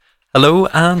Hello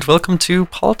and welcome to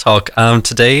PolTalk.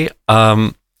 Today,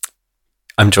 I'm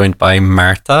joined by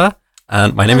Martha,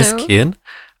 and my name is Hello. Cian,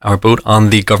 and we're both on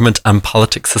the Government and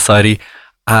Politics Society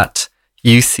at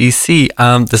UCC.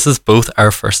 This is both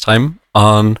our first time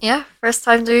on Yeah, first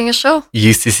time doing a show.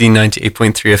 UCC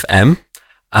 98.3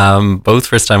 FM, both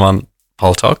first time on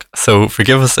PolTalk. So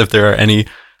forgive us if there are any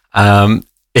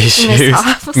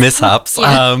issues, mishaps.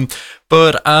 Yeah.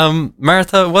 But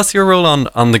Martha, what's your role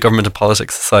on the Government and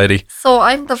Politics Society? So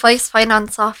I'm the Vice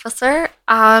Finance Officer,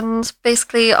 and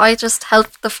basically I just help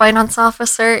the Finance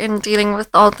Officer in dealing with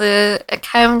all the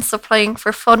accounts, applying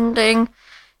for funding.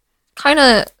 Kind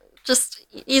of just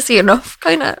easy enough,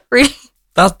 kind of, really.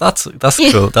 That's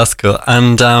Yeah. cool. That's cool.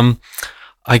 And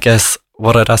I guess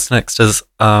what I'd ask next is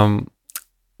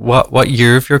what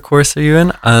year of your course are you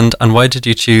in, and why did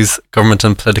you choose Government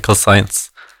and Political Science?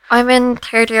 I'm in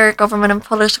third year Government and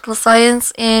Political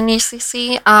Science in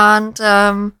UCC, and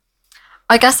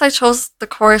I guess I chose the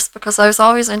course because I was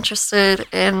always interested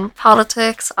in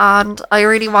politics and I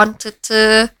really wanted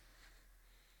to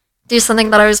do something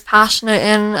that I was passionate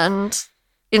in and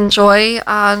enjoy.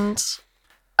 And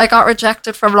I got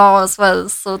rejected from law as well,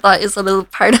 so that is a little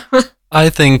part of it. I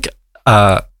think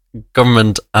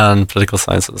government and political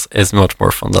sciences is much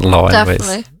more fun than law, anyways.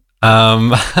 Definitely.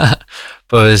 Um,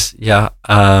 but yeah.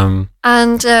 And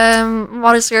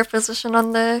what is your position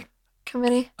on the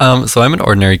committee? So I'm an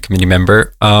ordinary committee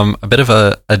member. A bit of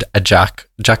a jack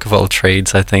of all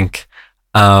trades, I think,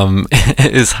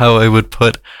 is how I would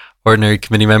put ordinary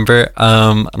committee member.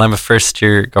 And I'm a first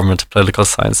year government and political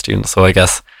science student. So I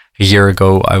guess a year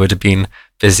ago I would have been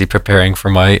busy preparing for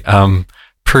my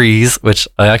pre's, which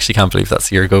I actually can't believe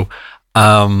that's a year ago.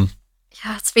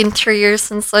 Yeah, it's been 3 years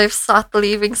since I've sat the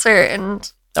leaving cert,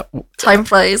 and time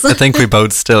flies. I think we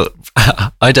both still,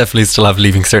 I definitely still have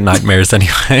leaving cert nightmares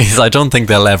anyways. I don't think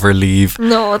they'll ever leave.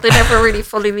 No, they never really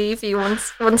fully leave you.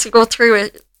 Once you go through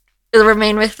it, it'll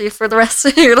remain with you for the rest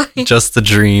of your life. Just the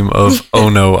dream of, oh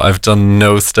no, I've done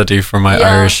no study for my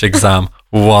Yeah. Irish exam.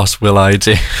 What will I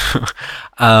do?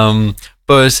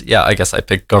 But yeah, I guess I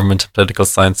picked government and political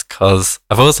science because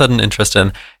I've always had an interest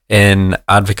in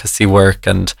advocacy work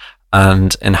and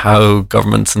in how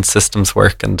governments and systems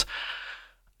work, and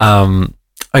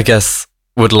I guess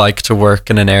would like to work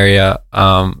in an area,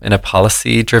 in a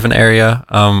policy driven area.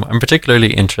 I'm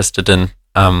particularly interested in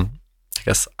I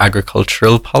guess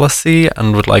agricultural policy,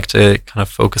 and would like to kind of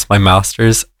focus my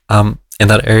masters in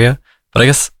that area. But I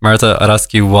guess, Martha, I'd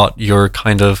ask you what your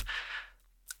kind of,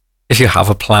 if you have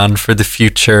a plan for the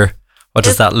future, what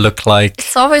does that look like?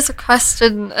 It's always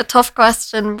a tough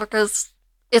question, because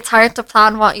it's hard to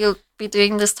plan what you'll be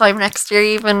doing this time next year,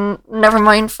 even never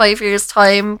mind 5 years'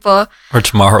 time. But Or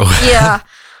tomorrow? yeah,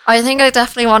 I think I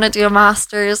definitely want to do a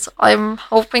master's. I'm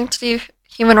hoping to do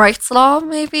human rights law,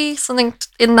 maybe something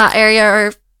in that area,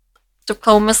 or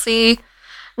diplomacy.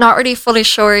 Not really fully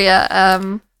sure yet.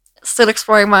 Still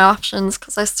exploring my options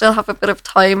because I still have a bit of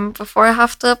time before I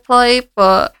have to apply.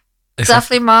 But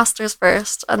definitely master's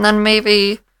first, and then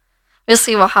maybe we'll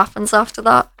see what happens after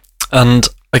that. And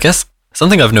I guess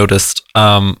something I've noticed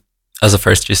as a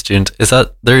first year student is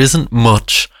that there isn't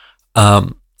much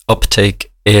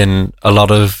uptake in a lot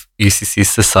of UCC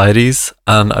societies,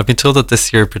 and I've been told that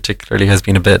this year particularly has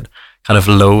been a bit kind of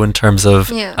low in terms of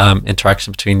Yeah.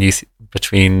 interaction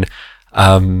between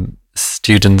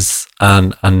students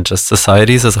and just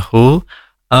societies as a whole.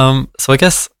 So I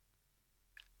guess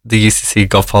the UCC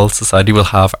GovPol Society will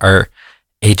have our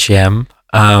AGM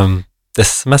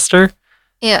this semester.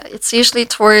 Yeah, it's usually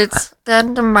towards the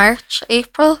end of March,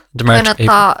 April. The March, Kind of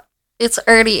April. that. It's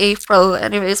early April,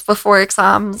 anyways, before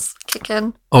exams kick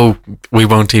in. Oh, we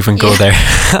won't even go Yeah.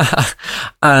 there.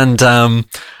 And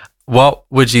what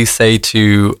would you say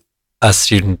to a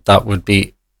student that would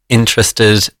be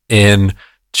interested in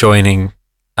joining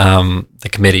the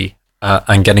committee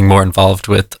and getting more involved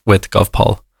with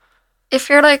GovPol? If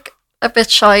you're like a bit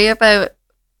shy about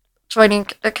joining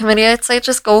a committee, I'd say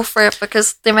just go for it,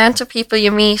 because the amount of people you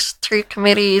meet through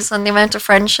committees and the amount of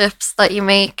friendships that you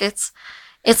make, it's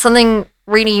something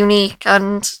really unique,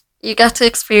 and you get to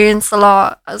experience a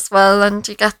lot as well, and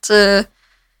you get to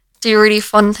do really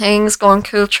fun things, go on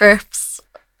cool trips.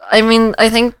 I mean, I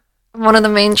think one of the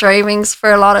main drivings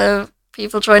for a lot of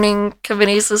people joining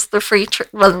committees is the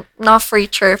well, not free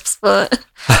trips, but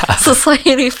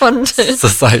society funded.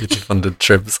 Society funded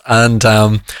trips. And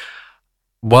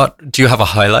what do you have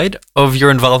a highlight of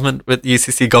your involvement with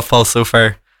UCC GovPol so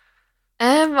far?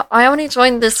 I only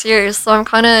joined this year, so I'm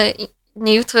kind of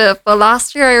new to it. But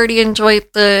last year, I really enjoyed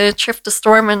the trip to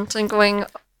Stormont and going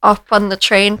up on the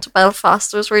train to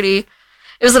Belfast. It was really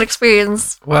it was an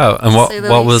experience. Wow. And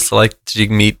what was like? Did you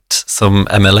meet some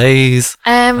MLAs?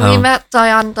 We met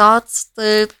Diane Dodds,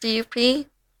 the DUP,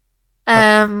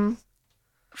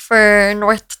 for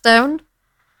North Down,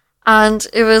 and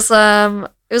it was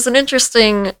an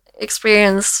interesting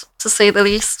experience to say the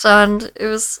least, and it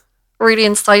was really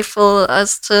insightful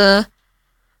as to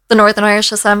the Northern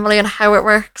Irish Assembly and how it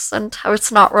works and how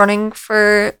it's not running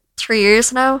for 3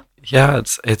 years now. Yeah,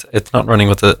 it's not running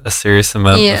with a serious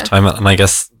amount of time, and I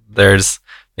guess there's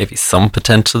maybe some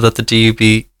potential that the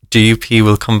DUP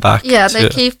will come back. Yeah, they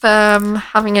keep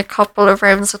having a couple of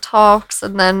rounds of talks,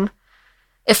 and then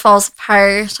it falls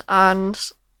apart, and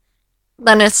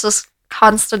then it's just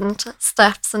constant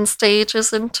steps and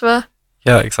stages into it.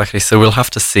 Yeah, exactly. So we'll have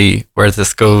to see where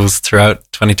this goes throughout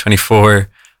 2024.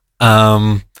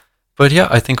 But yeah,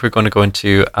 I think we're going to go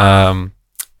into a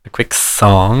quick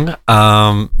song.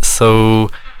 So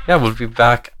yeah, we'll be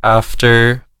back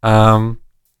after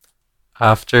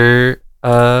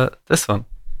this one.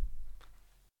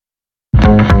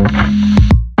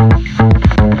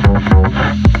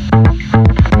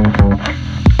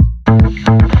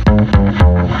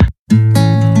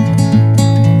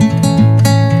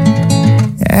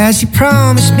 As you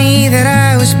promised me that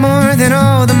I was more than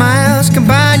all the miles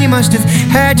combined, you must have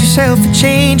had yourself a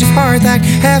change of heart like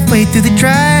halfway through the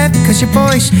drive, because your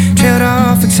voice trailed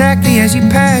off exactly as you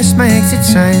passed my exit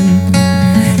sign.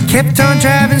 Kept on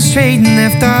driving straight and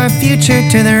left our future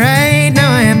to the right.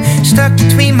 Now I am stuck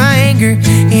between my anger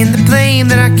and the blame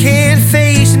that I can't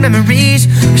face, and memories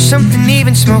of something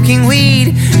even smoking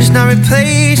weed does not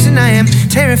replace. And I am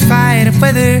terrified of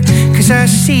weather, cause I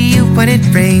see you when it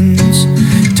rains.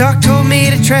 Doc told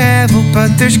me to travel,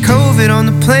 but there's COVID on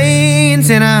the planes.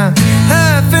 And I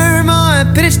love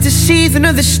Vermont, but it's the season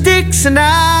of the sticks. And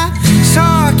I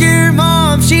saw your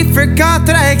mom, she forgot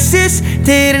that I existed,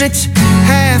 and it's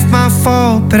half my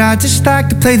fault, but I just like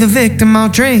to play the victim. I'll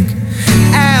drink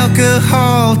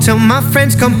alcohol till my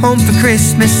friends come home for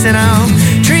Christmas, and I'll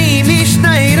dream each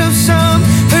night of some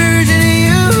version of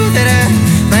you that I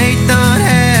might not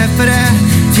have, but I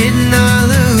did not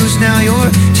lose. Now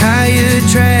you're tire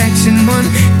tracks and one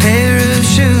pair of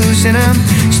shoes, and I'm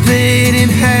split in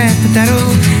half, but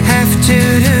that'll have to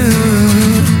do.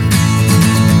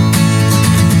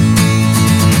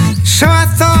 So I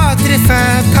thought that if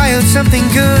I piled something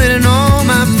good and all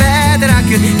my bad, that I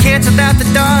could cancel out the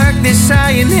darkness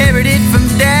I inherited from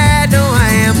Dad. No, I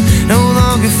am no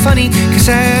longer funny, cause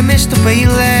I missed the way you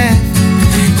laughed.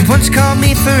 You once called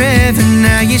me forever,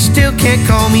 now you still can't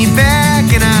call me back.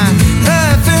 And I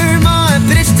love Vermont,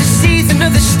 but it's the season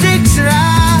of the sticks. And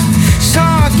I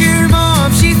saw your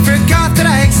mom, she forgot that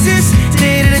I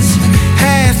existed, and it's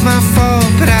half my fault,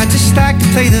 but I just like to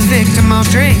play the victim. I'll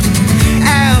drink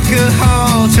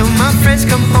alcohol till my friends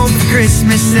come home for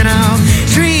Christmas, and I'll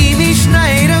dream each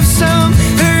night of some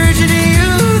version of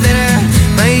you that I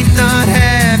might not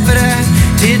have, but I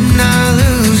did not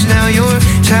lose. Now you're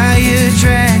tire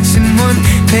tracks and one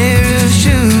pair of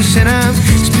shoes, and I'm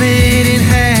split in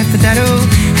half, but that'll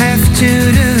have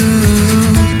to do.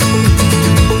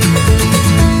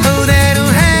 Oh,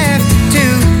 that'll have to do.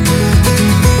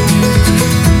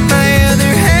 My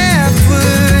other half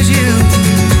was you.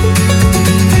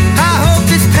 I hope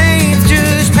this pain's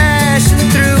just passing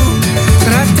through,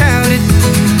 but I doubt it,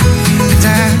 'cause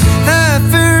I love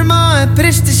Vermont, but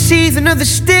it's the season of the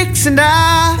sticks. And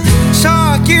I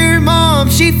saw your mom,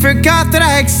 she forgot that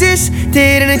I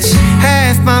existed, and it's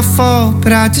half my fault,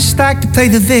 but I just like to play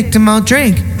the victim. I'll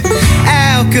drink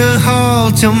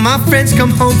alcohol till my friends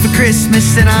come home for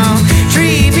Christmas, and I'll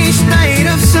dream each night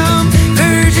of some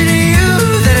version of you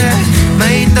that I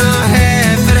might not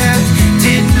have, but I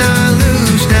did not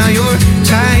lose. Now you're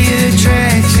tire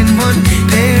tracks and one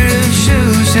pair of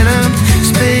shoes, and I'm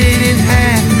split in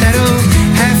half. That'll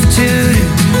have to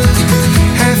do,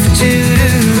 have to do.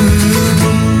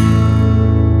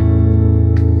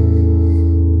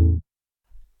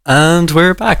 And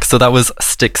we're back. So that was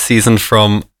Stick Season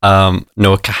from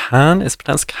Noah Kahan. Is it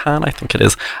pronounced Kahan? I think it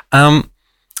is.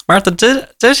 Martha,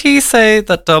 did he say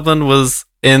that Dublin was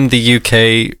in the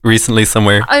UK recently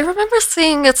somewhere? I remember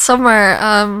seeing it somewhere.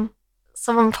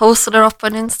 Someone posted it up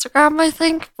on Instagram, I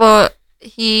think, but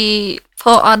he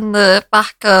put on the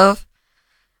back of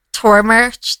tour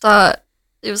merch that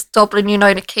it was Dublin,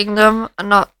 United Kingdom, and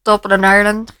not Dublin,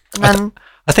 Ireland. And then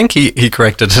I think he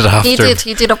corrected it after.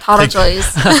 He did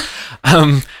apologise.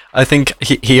 I think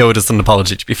he owed us an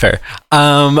apology, to be fair.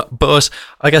 But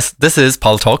I guess this is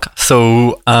PolTalk.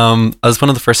 So as one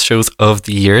of the first shows of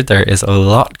the year, there is a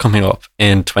lot coming up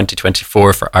in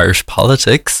 2024 for Irish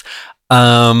politics.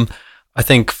 I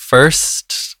think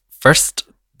first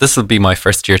this will be my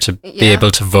first year to be Yeah.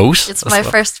 able to vote. It's as my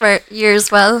well. first year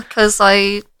as well, because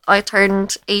I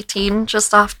turned 18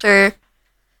 just after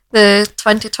the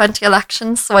 2020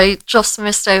 election, so I just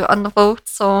missed out on the vote.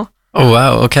 So Oh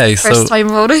wow! Okay, first time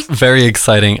voting. very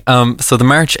exciting. So the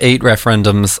March 8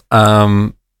 referendums.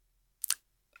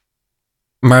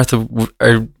 Martha,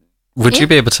 would you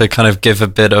be able to kind of give a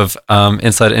bit of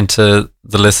insight into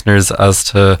the listeners as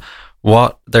to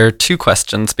what there are two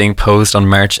questions being posed on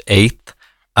March 8th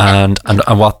and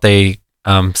what they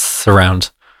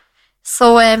surround?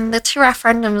 So the two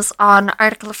referendums on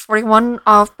Article 41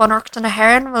 of Bunreacht na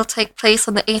Heron will take place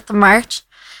on the 8th of March.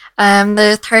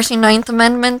 The 39th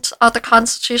Amendment of the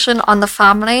Constitution on the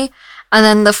family, and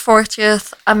then the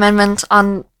 40th Amendment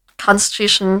on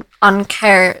Constitution on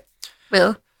care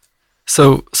bill.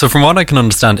 So from what I can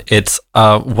understand, it's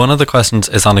one of the questions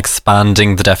is on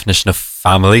expanding the definition of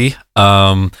family.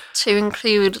 To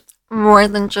include more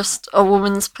than just a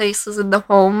woman's places in the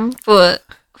home, but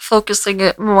focusing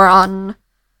it more on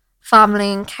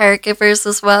family and caregivers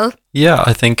as well. Yeah,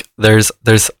 I think there's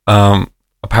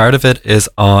a part of it is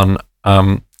on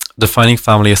defining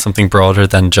family as something broader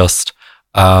than just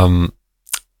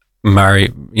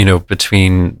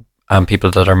between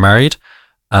people that are married,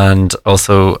 and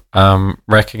also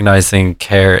recognizing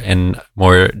care in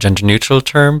more gender neutral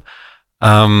term,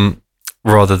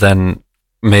 rather than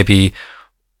maybe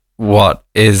what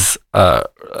is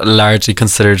largely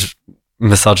considered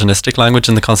misogynistic language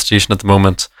in the Constitution at the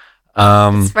moment.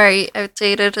 It's very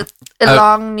outdated. It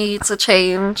long needs a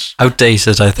change.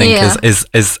 Outdated, I think,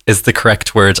 is the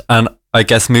correct word. And I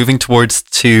guess moving towards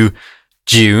to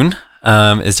June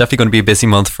is definitely going to be a busy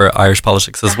month for Irish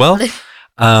politics as well.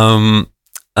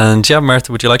 And yeah,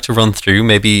 Martha, would you like to run through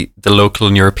maybe the local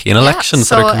and European elections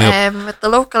that are coming up? With the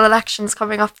local elections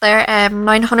coming up there,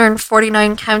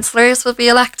 949 councillors will be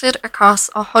elected across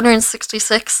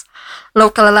 166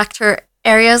 local electorate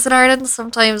areas in Ireland.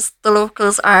 Sometimes the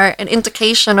locals are an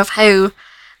indication of how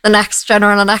the next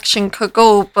general election could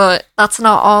go, but that's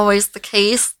not always the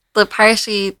case. The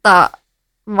party that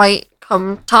might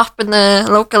come top in the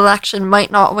local election might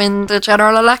not win the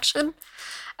general election.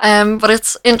 But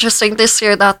it's interesting this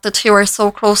year that the two are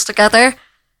so close together.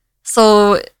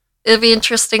 So it'll be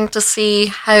interesting to see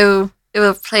how it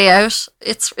will play out.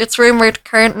 It's rumoured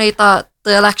currently that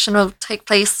the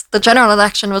general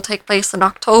election will take place in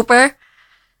October,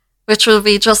 which will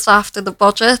be just after the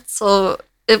budget. So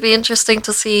it'll be interesting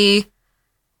to see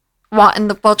what in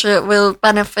the budget will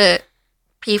benefit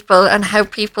people and how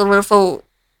people will vote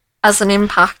as an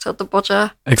impact of the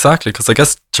budget. Exactly, because I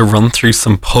guess to run through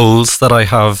some polls that I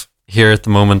have here at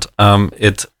the moment,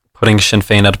 it's putting Sinn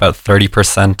Féin at about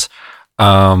 30%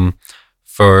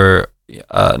 for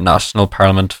National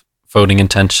Parliament voting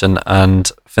intention,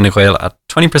 and Fine Gael at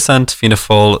 20%, Fianna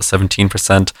Fáil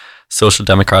 17%, Social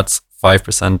Democrats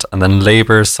 5%, and then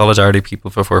Labour, Solidarity,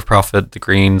 People Before Profit, the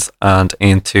Greens, and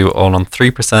Aontú all on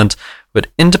 3%, with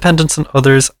Independents and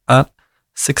others at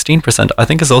 16%. I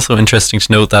think it's also interesting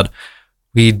to note that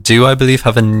we do, I believe,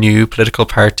 have a new political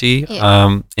party,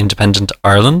 Independent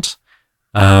Ireland.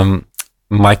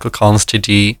 Michael Collins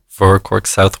TD for Cork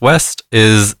Southwest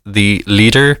is the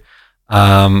leader,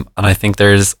 and I think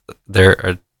they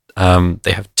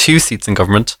have 2 seats in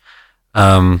government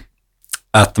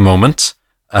at the moment.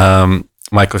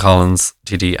 Michael Collins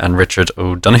TD and Richard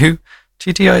O'Donoghue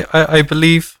TD, I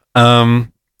believe. I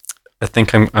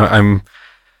think I'm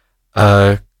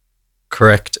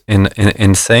correct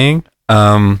in saying,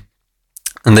 and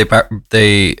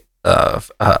they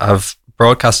have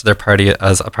broadcasted their party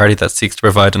as a party that seeks to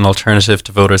provide an alternative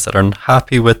to voters that are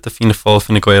unhappy with the Fianna Fáil,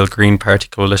 Fine Gael, Green Party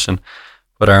coalition,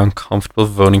 but are uncomfortable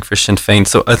voting for Sinn Féin.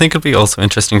 So I think it'll be also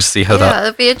interesting to see how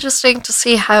it'll be interesting to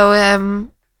see how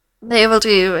they will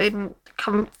do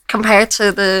compared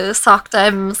to the Soc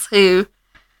Dems, who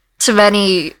to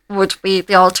many would be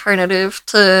the alternative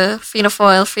to Fianna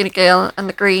Fáil, Fine Gael and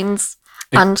the Greens,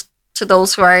 and to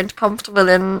those who aren't comfortable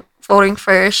in voting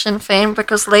for Sinn Féin,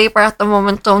 because Labour at the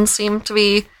moment seem to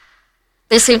be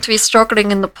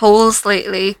struggling in the polls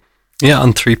lately. Yeah,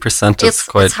 on 3%,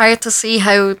 it's hard to see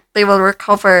how they will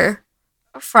recover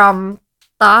from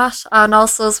that. And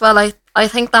also as well, I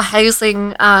think that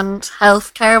housing and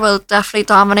healthcare will definitely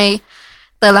dominate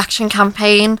the election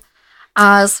campaign,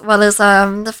 as well as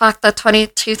the fact that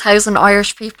 22,000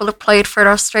 Irish people applied for an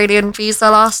Australian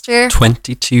visa last year.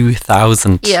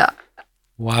 22,000? Yeah.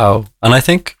 Wow. And I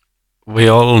think we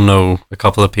all know a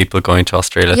couple of people going to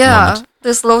Australia at the moment. Yeah,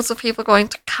 there's loads of people going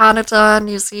to Canada,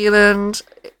 New Zealand,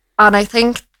 and I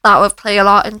think that would play a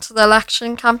lot into the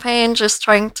election campaign, just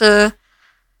trying to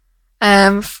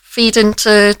feed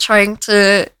into trying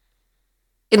to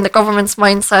in the government's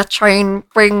mindset, try and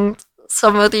bring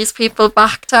some of these people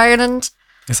back to Ireland.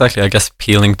 Exactly. I guess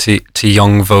appealing to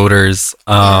young voters.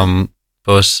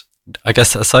 But I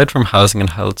guess aside from housing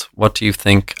and health, what do you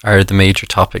think are the major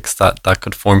topics that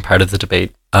could form part of the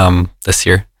debate this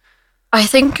year? I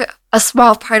think a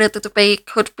small part of the debate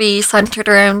could be centred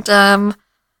around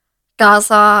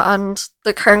Gaza and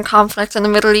the current conflict in the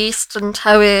Middle East and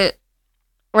how it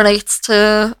relates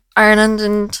to Ireland,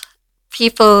 and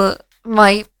people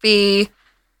might be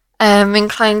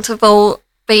inclined to vote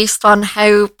based on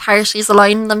how parties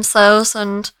align themselves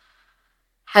and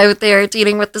how they are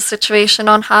dealing with the situation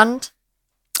on hand.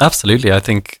 Absolutely. I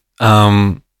think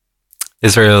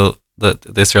Israel, the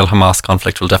Israel-Hamas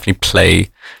conflict will definitely play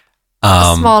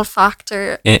a small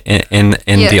factor in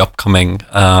the upcoming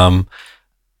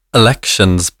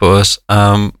elections. But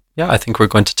I think we're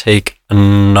going to take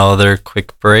another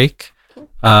quick break.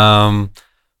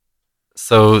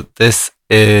 So this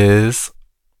is,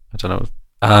 I don't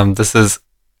know, this is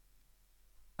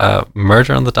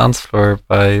Murder on the Dance Floor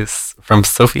from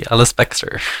Sophie Ellis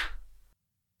Bextor.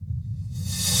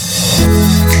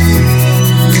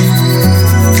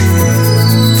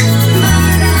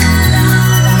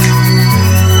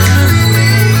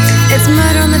 It's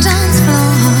murder on the dance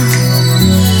floor,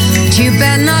 but you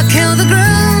better not kill the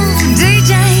groove,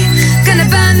 DJ. Gonna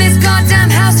burn this goddamn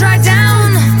house right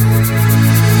down.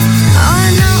 Oh,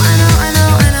 I know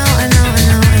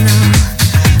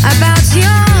about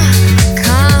your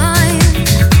kind.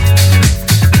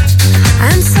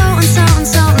 And so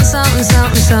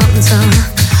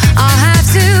I'll have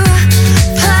to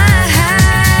play.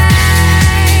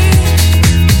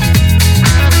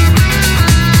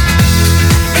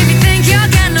 If you think you're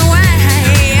getting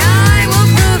away, I will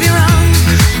prove you wrong.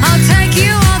 I'll take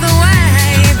you all the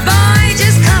way. Boy,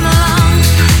 just come along.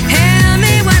 Hear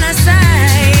me when I say,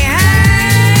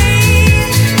 hey.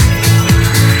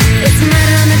 It's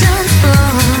murder on the dance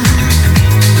floor,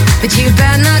 but you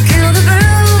better not kill the groove.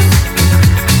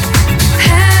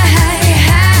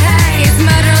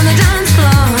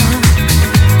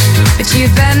 You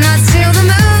better not steal the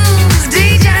moves,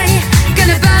 DJ.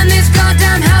 Gonna burn this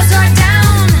goddamn house right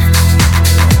down.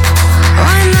 Oh,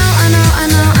 I know.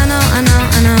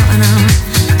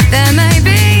 There may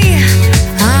be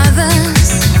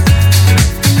others,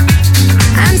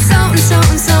 and so.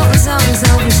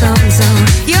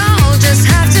 You'll just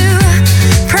have to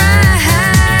pray.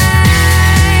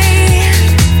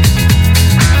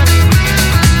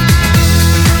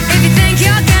 If you think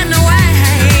you're getting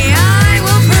away, I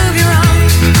will prove you wrong.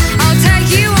 I'll take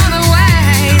you all the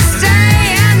way.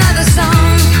 Stay another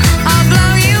song. I'll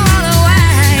blow you all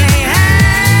away.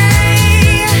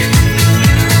 Hey,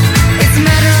 it's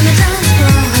murder on the dance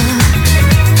floor,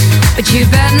 but you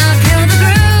better not kill the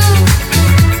groove.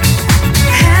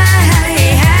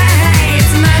 Hey,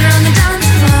 it's murder on the dance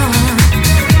floor,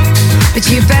 but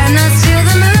you better not steal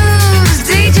the moves,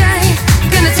 DJ.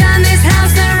 Gonna turn this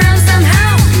house around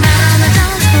somehow. Murder on the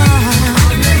dance floor,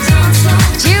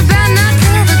 but you better not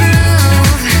kill the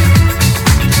groove.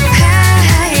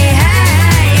 Hey,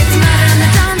 it's murder on the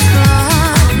dance floor,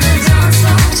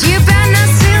 but you better not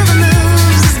steal the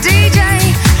moves, DJ.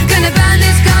 Gonna burn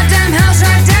this goddamn house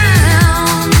right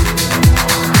down.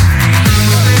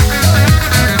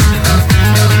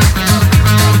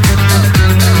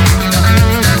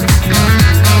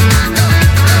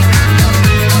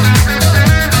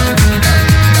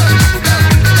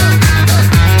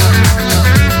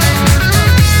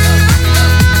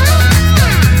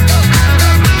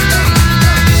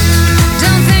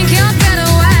 Don't think you'll get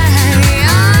away.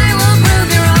 I will prove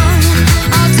you wrong.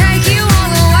 I'll take you all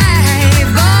the way.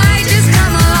 Boy, just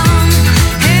come along.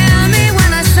 Hear me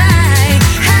when I say,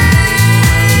 hey.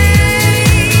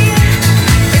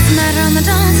 It's murder on the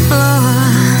dance floor,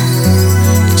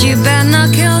 but you better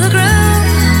not kill the groove.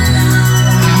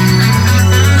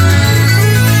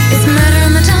 It's murder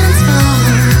on the dance floor,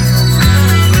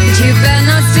 but you better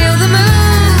not steal the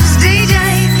moves, DJ.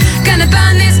 Gonna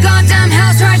burn this goddamn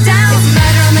house right down. It's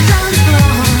murder on the dance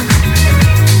floor,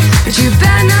 but you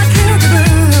better not kill the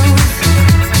groove.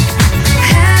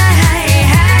 Hey,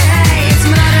 it's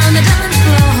murder on the dance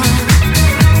floor,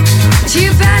 but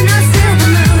you better not steal the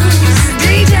moves,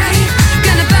 DJ.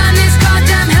 Gonna burn this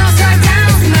goddamn house right down.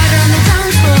 It's murder on the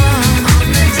dance floor,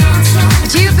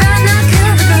 but you better not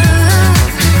kill the groove.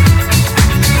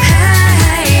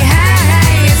 Hey,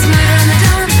 it's murder on the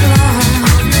dance floor,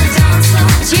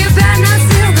 but you better not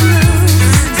steal the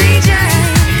moves, DJ.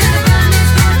 Gonna burn this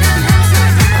goddamn house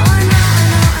right down.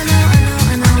 Oh,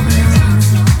 I know,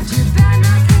 but you better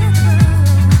not kill the groove.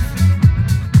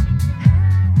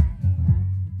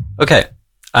 Okay.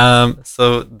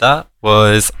 So that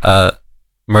was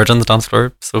Murder on the Dance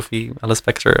Floor, Sophie Ellis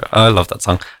Bextor. I love that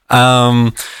song.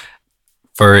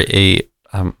 For a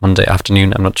Monday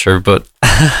afternoon, I'm not sure, but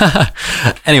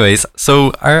anyways,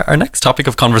 so our next topic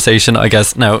of conversation, I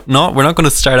guess, we're not going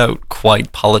to start out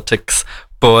quite politics,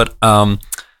 but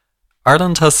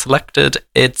Ireland has selected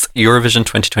its Eurovision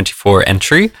 2024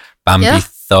 entry, Bambi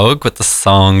Thug, with the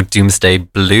song Doomsday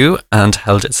Blue, and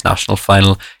held its national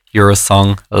final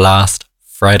Eurosong last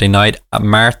Friday night.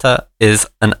 Martha is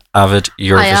an avid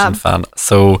Eurovision fan,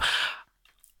 so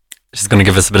she's going to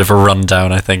give us a bit of a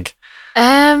rundown, I think.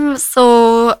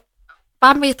 So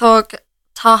Bambi Thug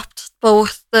topped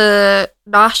both the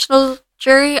national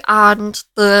jury and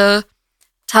the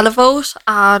televote,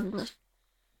 and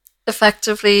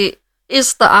effectively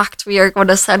is the act we are going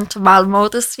to send to Malmo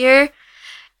this year.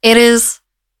 It is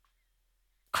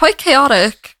quite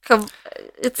chaotic.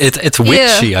 It's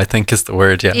witchy, I think is the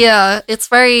word. Yeah, it's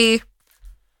very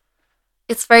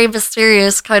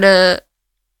mysterious, kind of.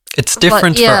 It's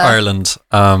different for Ireland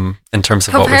in terms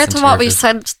of compared to what we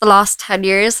sent the last 10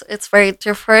 years. It's very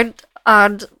different,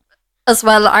 and as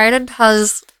well, Ireland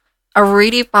has a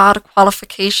really bad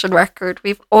qualification record.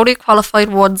 We've only qualified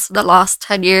once in the last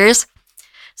 10 years,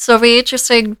 so it'll be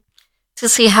interesting to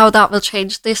see how that will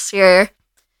change this year,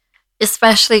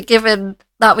 especially given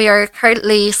that we are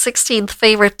currently 16th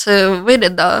favourite to win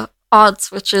in the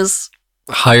odds, which is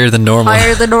higher than normal.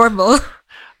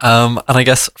 And I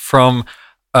guess from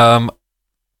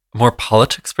more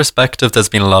politics perspective, there's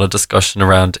been a lot of discussion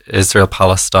around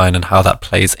Israel-Palestine and how that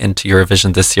plays into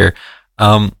Eurovision this year.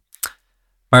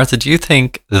 Martha, do you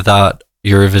think that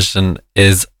Eurovision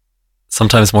is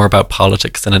sometimes more about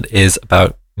politics than it is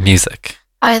about music?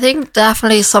 I think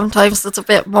definitely sometimes it's a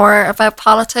bit more about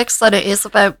politics than it is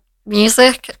about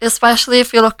music, especially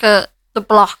if you look at the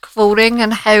block voting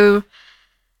and how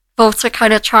votes are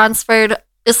kind of transferred,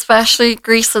 especially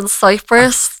Greece and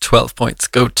Cyprus. 12 points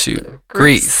go to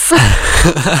Greece.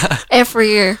 Every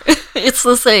year. It's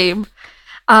the same.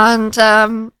 And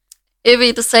it'd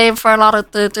be the same for a lot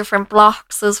of the different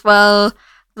blocks as well.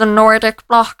 The Nordic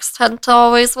blocks tend to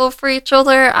always vote for each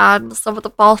other, and some of the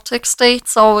Baltic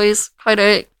states always kind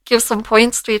of give some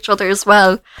points to each other as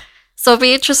well. So it'll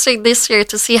be interesting this year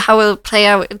to see how it'll play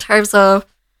out in terms of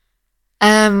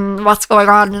what's going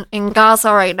on in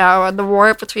Gaza right now and the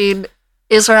war between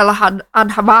Israel and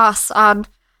Hamas.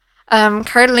 And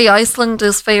currently Iceland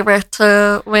is favourite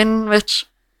to win, which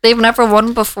they've never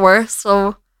won before.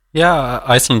 So yeah,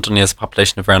 Iceland only has a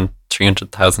population of around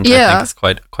 300,000. I think it's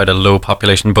quite a low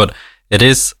population, but it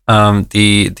is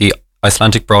the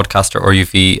Icelandic broadcaster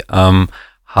RUV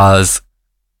has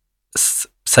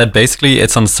said basically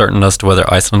it's uncertain as to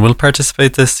whether Iceland will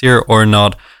participate this year or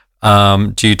not,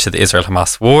 due to the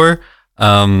Israel-Hamas war.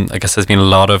 I guess there's been a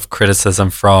lot of criticism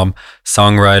from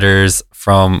songwriters,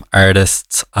 from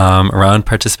artists around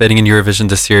participating in Eurovision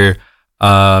this year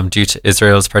due to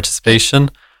Israel's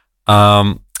participation.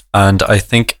 And I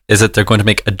think, they're going to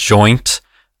make a joint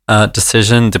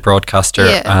decision, the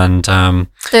broadcaster and...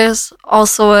 There's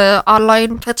also an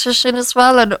online petition as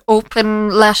well, an open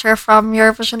letter from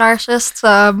Eurovision artists.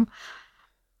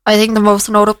 I think the most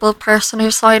notable person who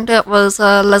signed it was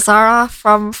Lazara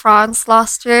from France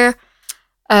last year.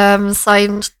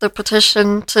 Signed the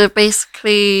petition to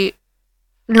basically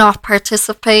not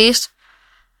participate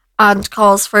and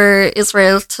calls for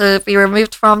Israel to be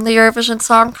removed from the Eurovision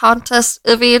Song Contest.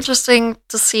 It'll be interesting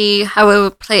to see how it will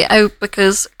play out,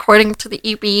 because according to the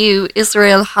EBU,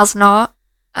 Israel has not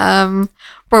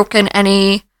broken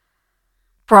any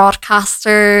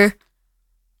broadcaster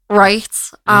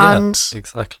rights. And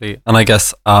exactly. And I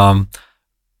guess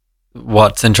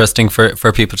what's interesting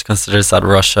for people to consider is that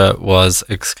Russia was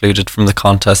excluded from the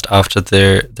contest after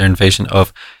their invasion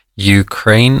of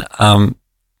Ukraine,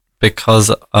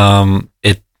 because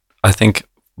I think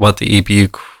what the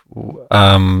EBU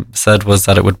said was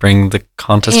that it would bring the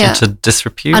contest into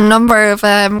disrepute. A number of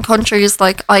countries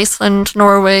like Iceland,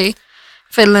 Norway,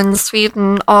 Finland,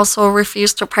 Sweden also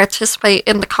refused to participate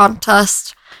in the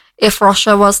contest if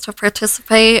Russia was to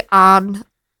participate. And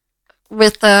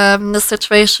with the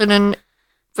situation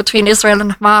between Israel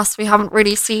and Hamas, we haven't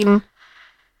really seen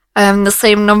the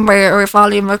same number or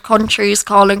volume of countries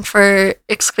calling for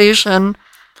exclusion.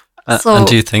 And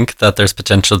do you think that there's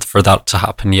potential for that to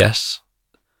happen yet?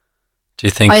 Do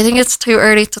you think? I think it's too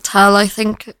early to tell. I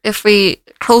think if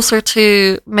closer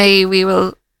to May, we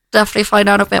will definitely find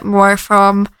out a bit more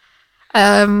from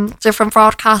different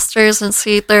broadcasters and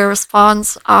see their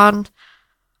response. And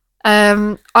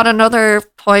on another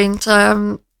point,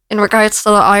 in regards to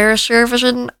the Irish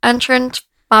Eurovision entrant,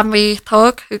 Bambi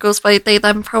Thug, who goes by they,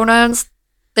 them pronouns,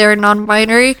 they're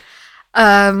non-binary.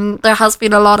 There has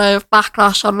been a lot of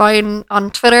backlash online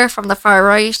on Twitter from the far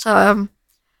right,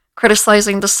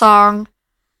 criticizing the song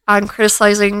and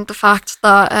criticizing the fact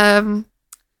that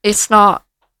it's not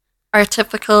our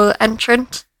typical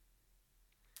entrant.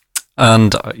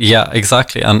 And yeah,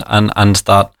 exactly, and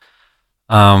that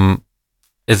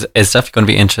is definitely going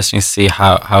to be interesting to see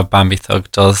how Bambi Thug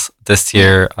does this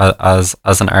year as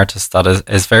an artist that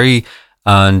is very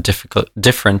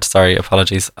different. Sorry,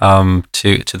 apologies.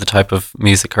 To the type of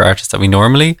music or artist that we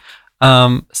normally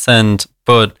send.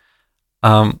 But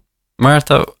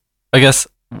Martha, I guess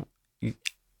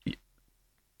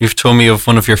you've told me of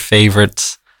one of your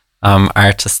favorite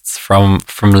artists from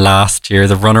last year,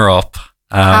 the runner-up.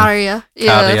 Karja,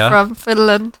 from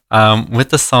Finland. With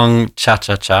the song Cha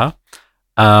Cha Cha,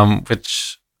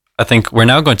 which I think we're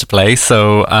now going to play.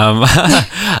 So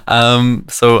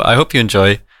so I hope you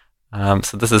enjoy.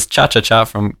 So this is Cha Cha Cha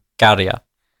from Karja.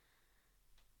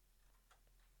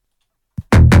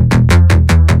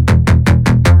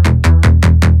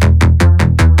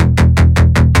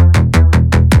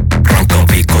 Rankkaa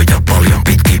viikkoja, paljon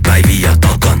pitkiä päiviä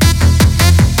takan.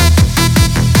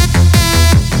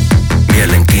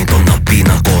 Mielenkiintona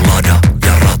pina colada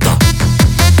ja rata.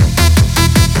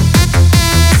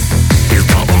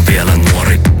 Ilta on vielä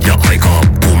nuori ja aikaa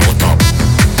kumota.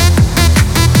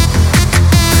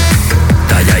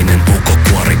 Tää jäinen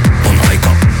puukkokuori on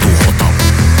aika tuhota.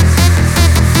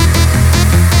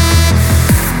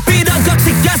 Pidän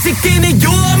kaksi käsi kiinni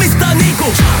juomista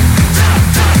niinku.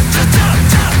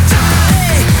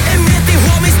 Ei, en mieti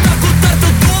huomista kun tartu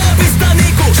tuopista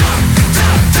niinku.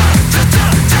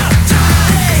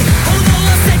 Ei, on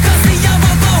olla sekaisin ja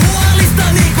vapaa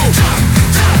huolista niinku.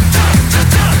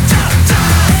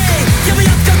 Ei, ja mä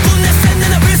jatkan kunnes en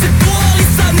enää pysy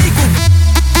tuolissa niinku.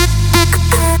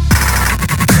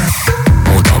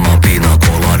 Muutama pina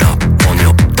colada on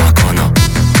jo takana.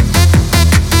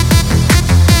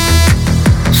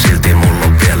 Silti mulla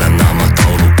on vielä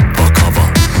naamataulu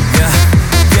vakava.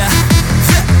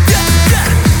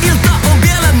 Ilta on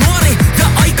vielä nuori ja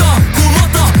aikaa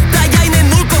kumota. Tää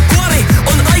jäinen ulkokuori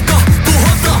on aika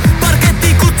tuhota.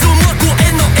 Parketti kutsuu mua ku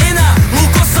en oo enää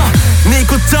lukossa.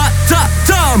 Niinku ta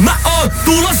mä oon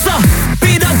tulossa.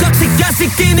 Pidän kaksi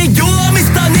käsi kiinni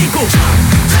juomista niinku.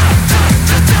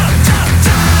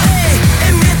 Ei,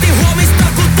 en mieti huomista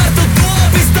kun tartu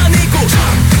tuopista niinku.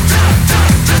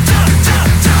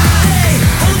 Ei,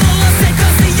 on olla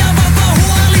sekaisin ja vapaa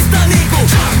huolista niinku.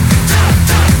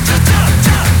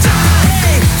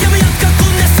 Ei, ja mä jatkan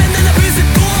kunnes en enää pysy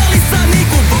tuolissa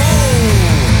niinku.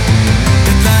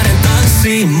 Nyt lähden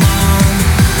tanssimaan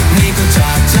niinku cha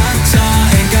cha cha.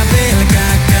 Enkä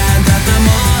pelkääkään tätä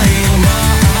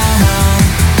maailmaa.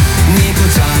 Niinku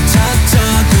cha cha cha.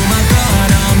 Kun mä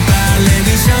kaadan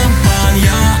päälleni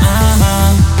champagnea.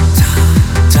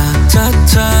 Cha cha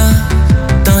cha.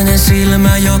 Toinen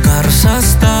silmä jo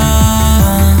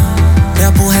karsastaa.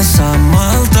 Ja puhe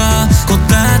samalta, kun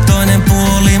tää toinen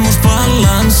puoli must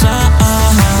vallan saa.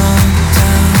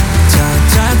 Cha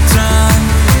cha cha.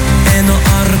 En oo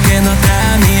arkena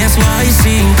tää mies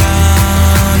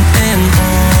laisinkaan. En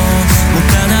oo, mut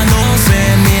tänään on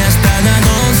se mies, tänään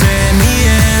on se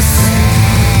mies.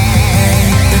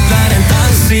 Nyt lähden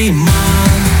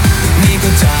tanssimaan niinku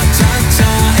cha cha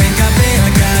cha. Enkä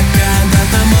pelkääkään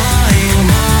tätä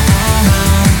maailmaa.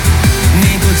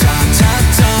 Niinku cha cha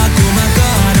cha. Kun mä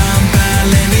kaadan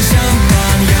päälleni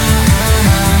champagnea.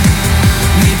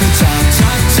 Niinku cha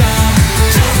cha cha.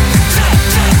 Cha cha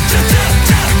cha cha cha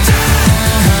cha cha.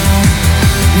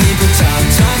 Niinku cha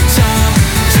cha cha.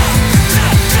 Cha cha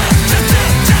cha cha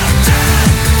cha cha cha.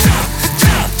 Cha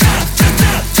cha cha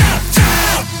cha cha cha.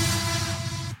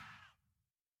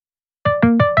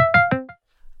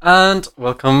 And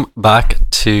welcome back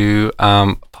to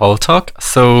PolTalk.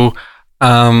 So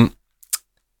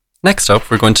next up,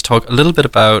 we're going to talk a little bit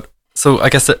about. So I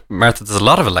guess Martha, there's a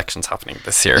lot of elections happening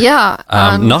this year. Yeah.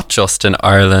 Not just in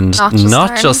Ireland, not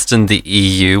Ireland. just in the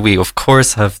EU. We of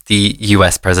course have the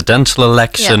US presidential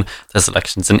election. Yeah. There's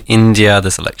elections in India.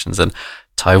 There's elections in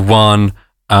Taiwan.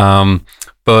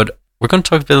 But we're going to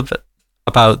talk a little bit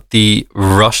about the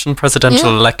Russian presidential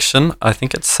election. I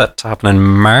think it's set to happen in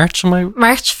March.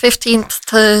 March 15th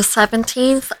to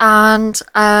 17th, and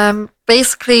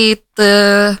basically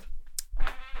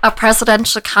a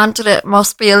presidential candidate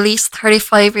must be at least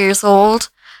 35 years old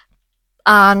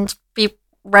and be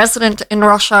resident in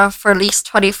Russia for at least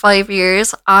 25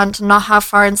 years and not have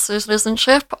foreign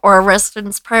citizenship or a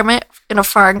residence permit in a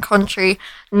foreign country,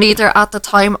 neither at the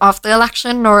time of the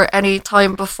election nor any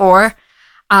time before.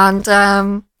 And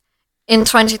in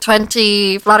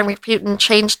 2020, Vladimir Putin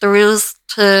changed the rules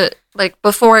to Like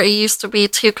before, it used to be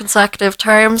 2 consecutive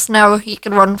terms. Now he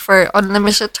can run for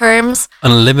unlimited terms.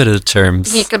 Unlimited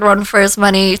terms. He can run for as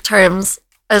many terms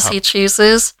as he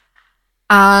chooses.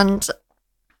 And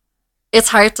it's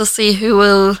hard to see who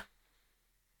will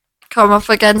come up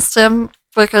against him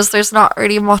because there's not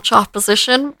really much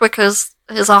opposition because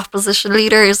his opposition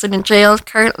leader is in jail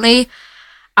currently.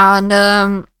 And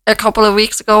a couple of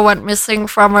weeks ago went missing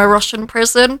from a Russian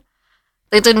prison.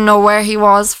 They didn't know where he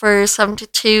was for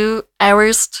 72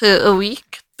 hours to a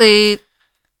week. They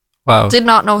did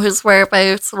not know his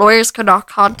whereabouts. Lawyers could not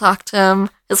contact him.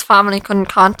 His family couldn't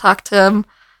contact him.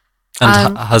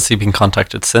 And has he been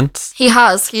contacted since? He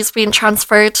has. He's been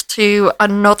transferred to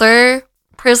another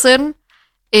prison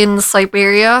in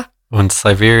Siberia. Oh, in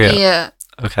Siberia? Yeah.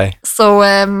 Okay. So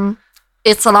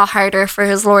it's a lot harder for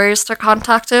his lawyers to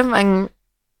contact him and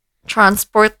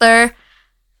transport there.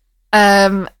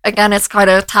 Again, it's kind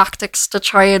of tactics to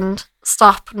try and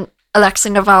stop Alexei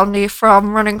Navalny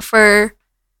from running for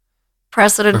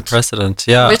president. For president,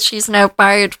 yeah. Which he's now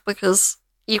barred because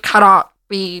you cannot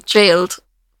be jailed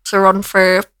to run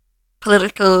for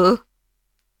political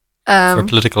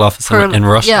office in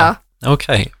Russia. Yeah.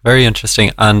 Okay, very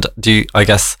interesting. And I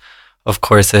guess, of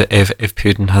course, if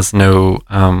Putin has no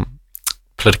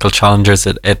political challengers,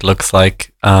 it looks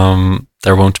like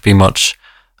there won't be much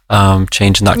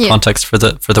change in that context for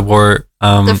the war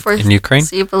in Ukraine.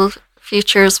 Foreseeable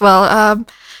future as well.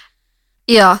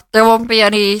 There won't be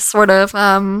any sort of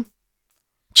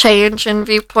change in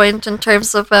viewpoint in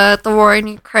terms of the war in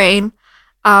Ukraine,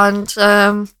 and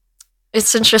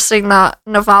it's interesting that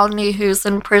Navalny, who's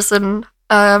in prison,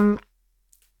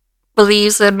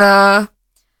 believes in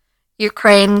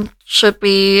Ukraine should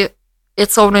be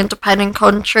its own independent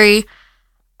country.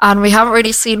 And we haven't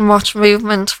really seen much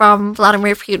movement from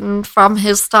Vladimir Putin from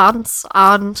his stance,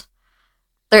 and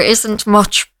there isn't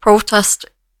much protest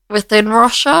within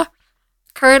Russia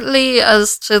currently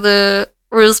as to the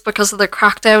rules because of the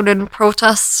crackdown in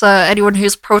protests. Anyone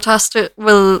who's protested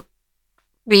will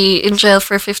be in jail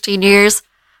for 15 years,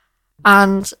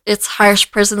 and it's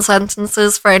harsh prison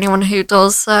sentences for anyone who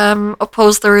does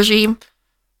oppose the regime.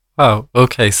 Wow.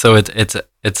 Okay. So it's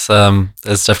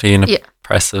definitely an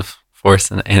oppressive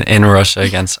force in Russia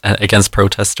against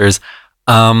protesters.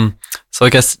 So I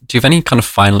guess, do you have any kind of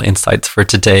final insights for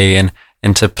today and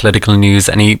into political news?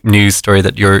 Any news story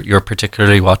that you're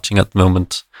particularly watching at the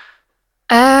moment?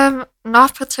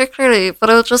 Not particularly, but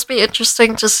it'll just be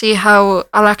interesting to see how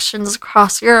elections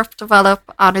across Europe develop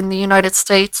and in the United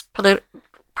States,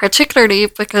 particularly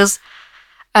because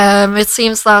it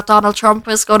seems that Donald Trump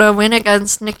is going to win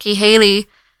against Nikki Haley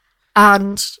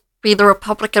and be the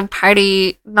Republican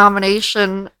Party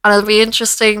nomination, and it'll be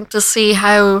interesting to see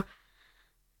how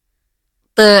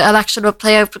the election will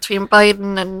play out between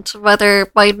Biden and whether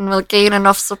Biden will gain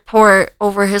enough support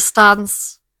over his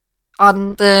stance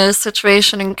on the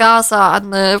situation in Gaza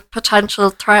and the potential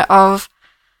threat of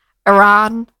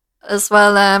Iran as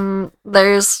well.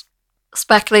 There's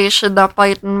speculation that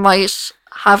Biden might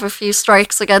have a few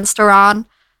strikes against Iran.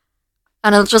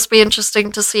 And it'll just be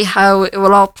interesting to see how it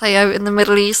will all play out in the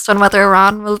Middle East and whether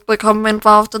Iran will become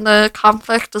involved in the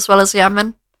conflict as well as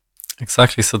Yemen.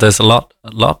 Exactly. So there's a lot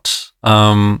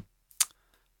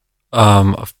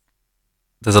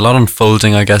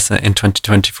unfolding, I guess, in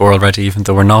 2024 already, even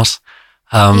though we're not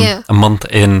a month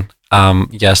in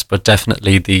yet. But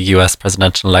definitely the US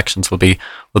presidential elections will be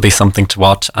something to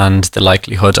watch, and the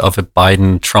likelihood of a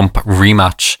Biden-Trump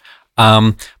rematch.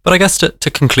 But I guess to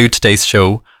conclude today's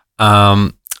show,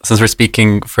 since we're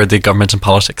speaking for the Government and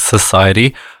Politics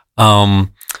Society,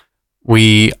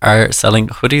 we are selling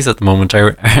hoodies at the moment.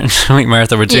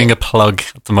 Martha, we're doing a plug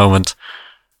at the moment.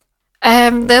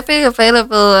 They'll be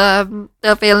available.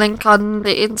 There'll be a link on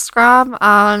the Instagram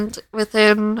and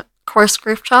within course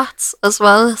group chats as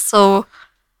well. So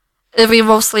it'll be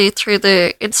mostly through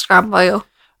the Instagram bio.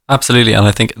 Absolutely, and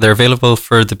I think they're available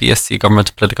for the BSc Government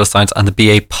and Political Science and the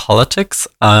BA Politics.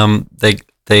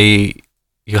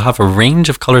 You have a range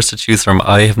of colours to choose from.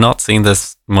 I have not seen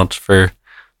this much for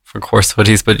course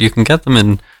hoodies, but you can get them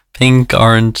in pink,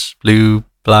 orange, blue,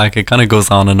 black. It kind of goes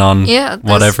on and on. Yeah,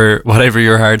 whatever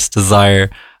your heart's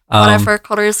desire. Whatever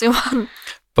colours you want.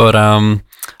 But I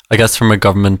guess from a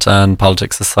Government and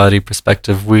Politics Society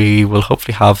perspective, we will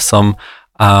hopefully have some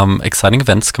exciting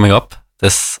events coming up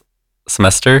this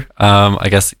semester. I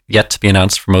guess yet to be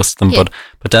announced for most of them,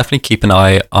 but definitely keep an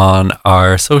eye on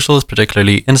our socials,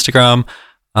 particularly Instagram.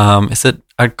 Is it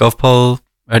at GovPol,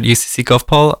 at UCC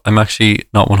GovPol? I'm actually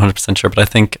not 100% sure, but I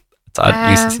think it's at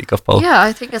UCC GovPol. Yeah,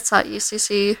 I think it's at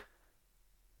UCC.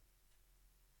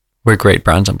 We're great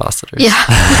brand ambassadors. Yeah.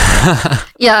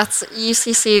 Yeah, it's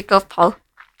UCC GovPol.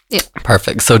 Yeah.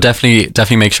 Perfect. So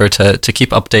definitely make sure to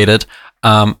keep updated.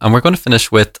 And we're going to finish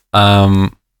with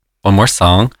one more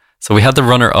song. So we had the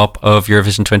runner-up of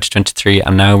Eurovision 2023,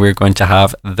 and now we're going to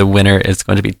have the winner is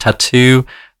going to be Tattoo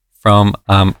from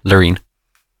Loreen.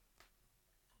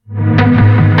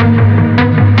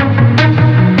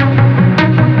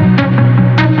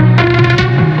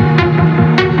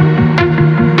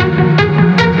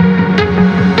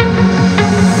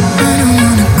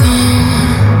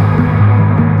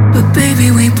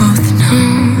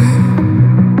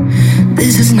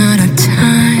 This is not our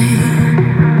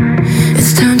time.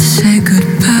 It's time to say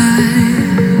goodbye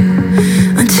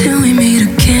until we meet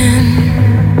again.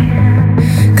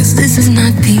 'Cause this is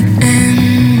not the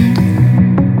end.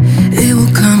 It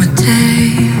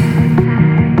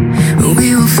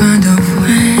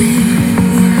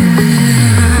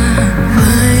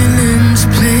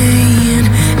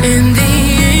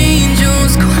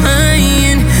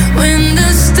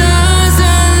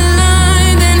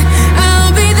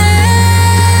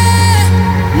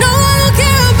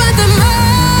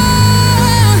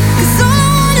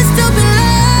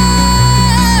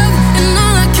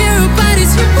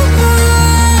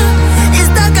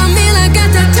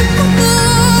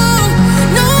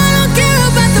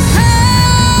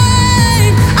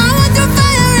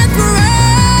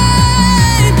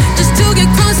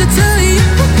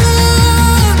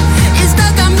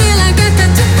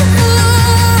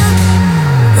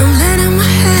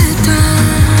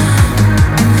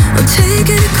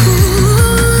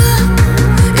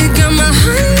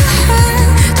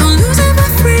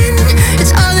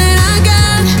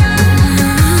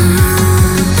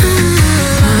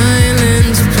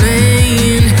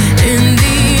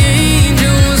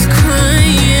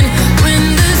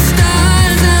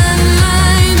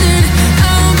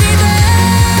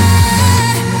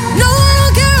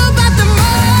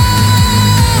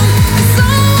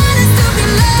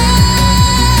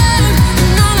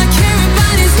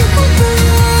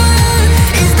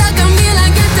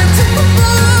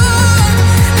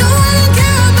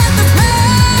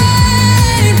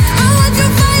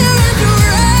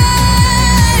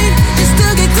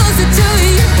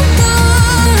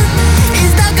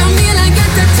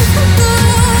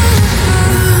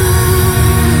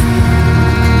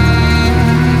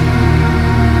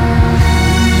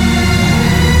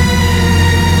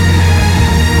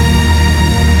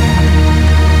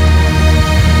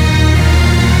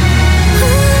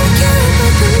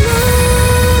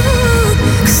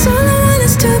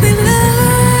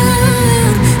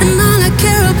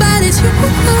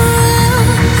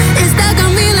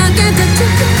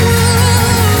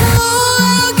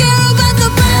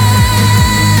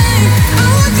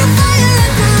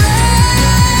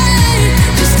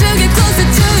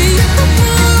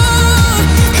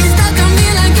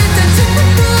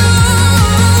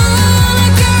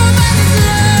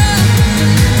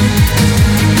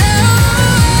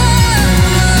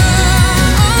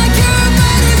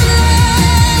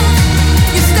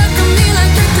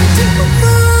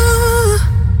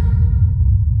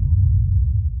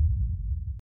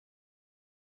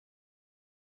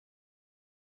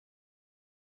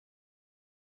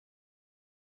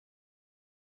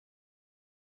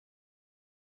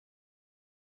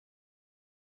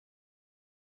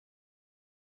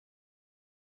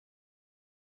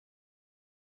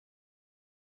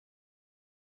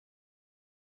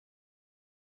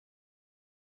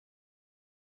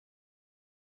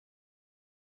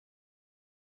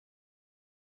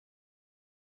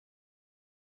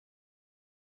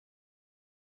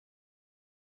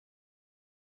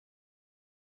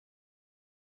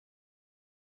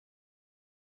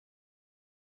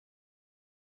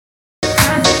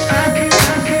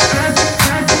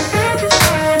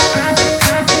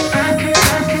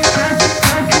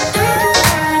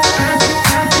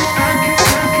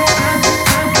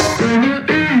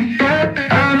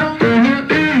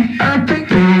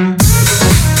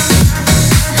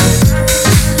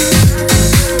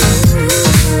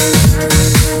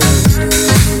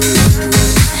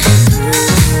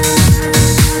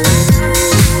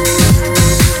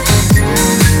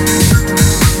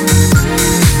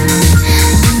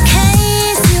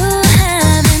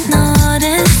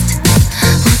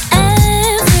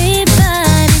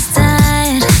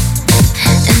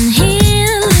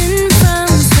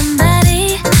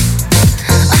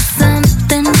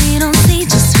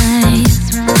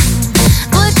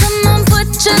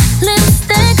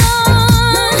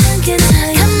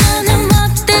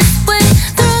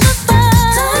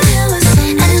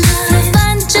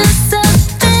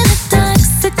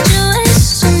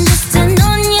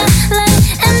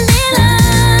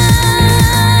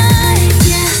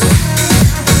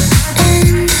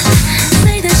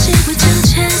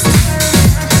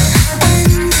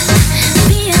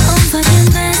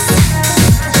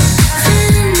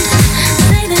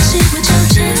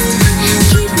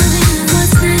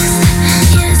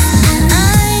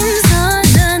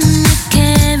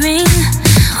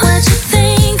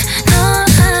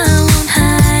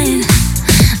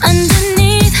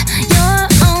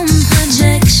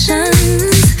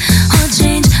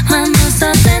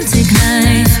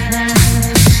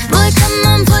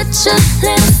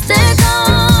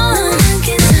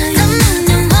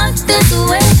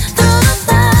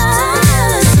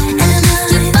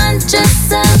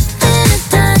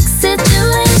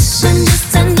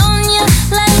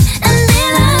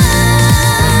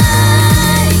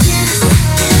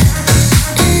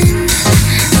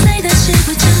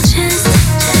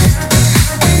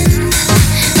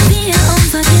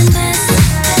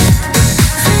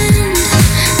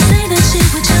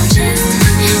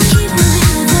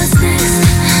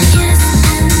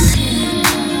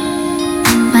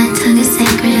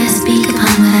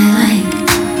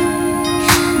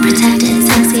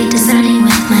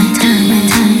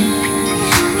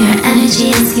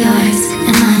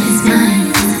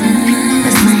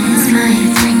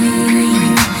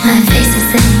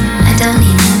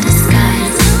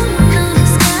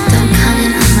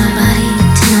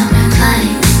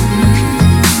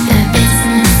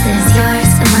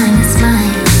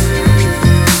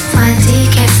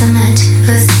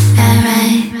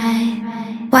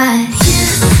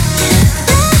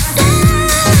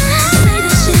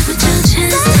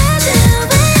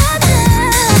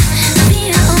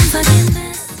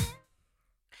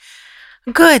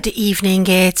Good evening.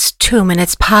 It's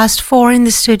 4:02 in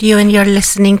the studio and you're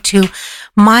listening to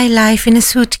My Life in a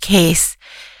Suitcase.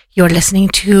 You're listening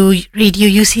to Radio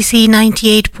UCC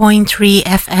 98.3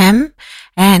 FM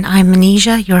and I'm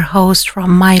Manisha, your host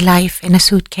from My Life in a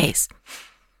Suitcase.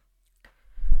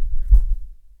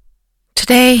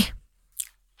 Today,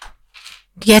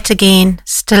 yet again,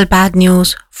 still bad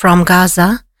news from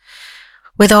Gaza.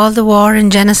 With all the war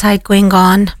and genocide going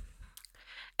on,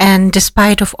 and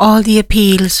despite of all the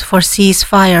appeals for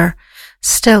ceasefire,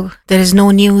 still there is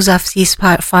no news of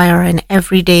ceasefire, and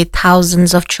every day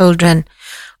thousands of children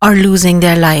are losing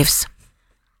their lives.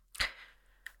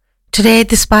 Today,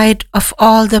 despite of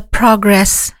all the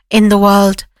progress in the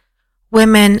world,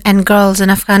 women and girls in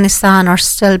Afghanistan are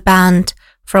still banned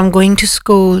from going to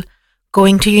school,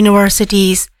 going to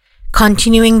universities,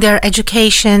 continuing their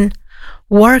education,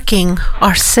 working,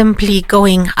 or simply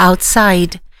going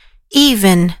outside.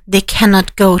 Even they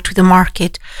cannot go to the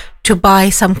market to buy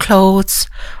some clothes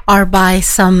or buy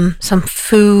some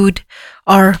food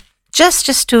or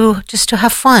just to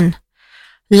have fun.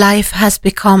 Life has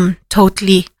become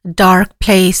totally dark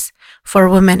place for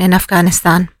women in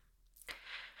Afghanistan.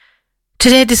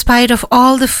 Today, despite of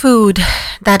all the food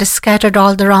that is scattered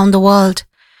all around the world,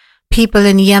 people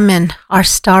in Yemen are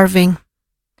starving.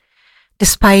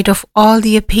 Despite of all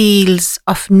the appeals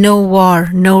of no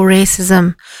war, no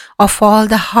racism, of all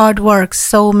the hard work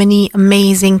so many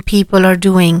amazing people are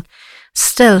doing,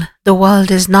 still the world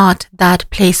is not that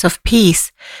place of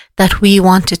peace that we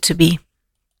want it to be.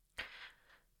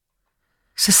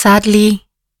 So sadly,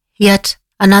 yet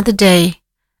another day,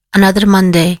 another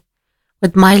Monday,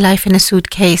 with my life in a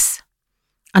suitcase,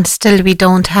 and still we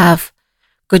don't have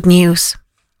good news.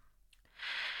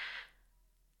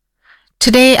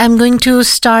 Today I'm going to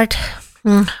start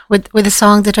with a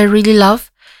song that I really love.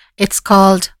 It's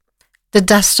called The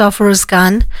Dust of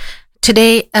Rosgan.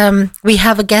 Today we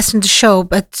have a guest in the show,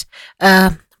 but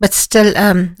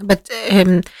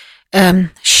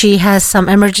she has some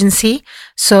emergency,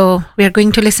 so we are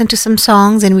going to listen to some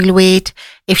songs and we'll wait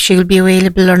if she will be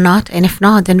available or not, and if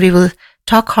not, then we will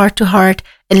talk heart to heart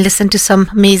and listen to some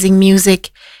amazing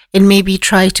music and maybe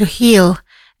try to heal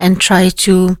and try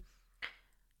to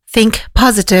think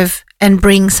positive and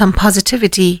bring some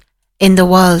positivity in the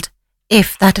world,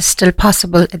 if that is still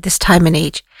possible at this time and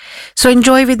age. So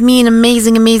enjoy with me an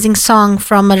amazing song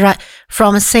from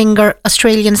a singer,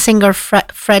 Australian singer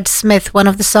Fred Smith. One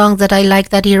of the songs that I like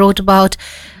that he wrote about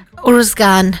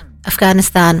Uruzgan,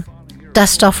 Afghanistan,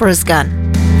 Dust of Uruzgan.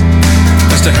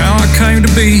 As to how I came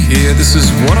to be here, this is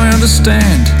what I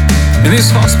understand. In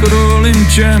this hospital in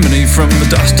Germany, from the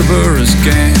dust of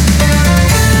Uruzgan.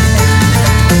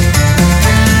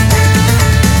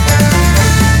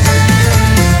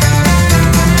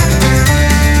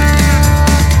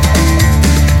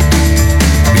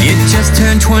 You just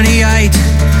turned 28,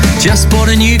 just bought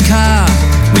a new car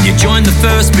when you joined the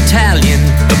 1st Battalion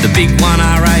of the Big 1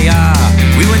 RAR.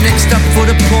 We were next up for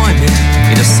deployment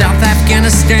into South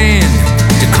Afghanistan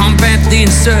to combat the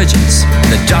insurgents in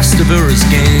the dust of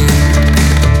Uruzgan.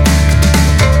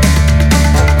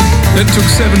 It took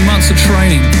 7 months of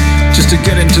training just to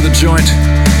get into the joint.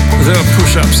 There were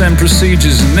push-ups and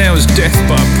procedures, and there was death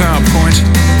by PowerPoint.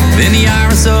 Then the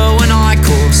RSO and I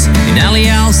course in Ali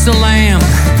al-Salam,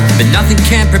 but nothing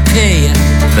can prepare you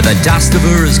for the dust of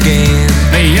Uruzgan.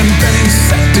 Me and Benny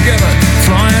sat together,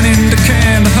 flying into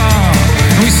Kandahar,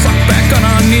 and we sucked back on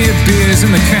our near beers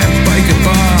in the Camp Baker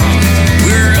bar.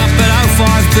 We were up at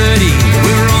 05:30,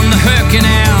 we were on the Herkin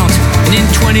out, and in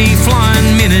 20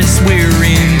 flying minutes we were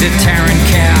into Tarin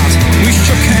Kout. We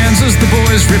shook hands as the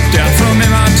boys ripped out from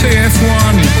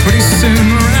MRTF1. Pretty soon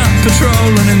we're out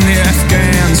patrolling in the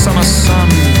Afghan summer sun.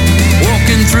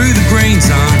 Walking through the green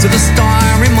zone to the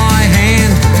star in my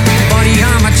hand, body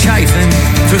armor chafing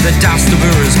through the dust of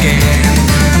Uruzgan.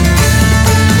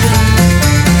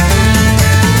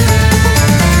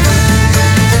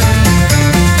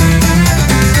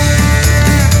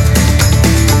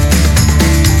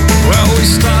 We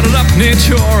started up near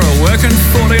Chora, working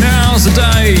 14 hours a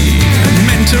day.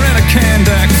 Mentor and a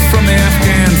Kandak from the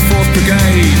Afghan 4th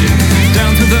Brigade.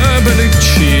 Down through the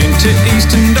Berluchi into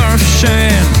eastern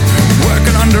Darfshan,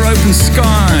 working under open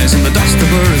skies in the dust of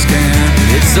Uruzgan.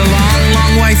 It's a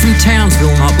long way from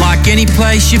Townsville, not like any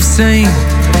place you've seen.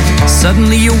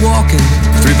 Suddenly you're walking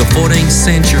through the 14th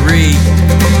century.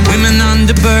 Women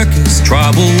under burqas,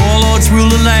 tribal warlords rule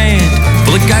the land,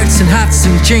 full of goats and huts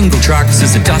and jingle trucks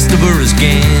as the dust of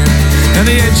Uruzgan. And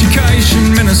the education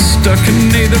minister can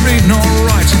neither read nor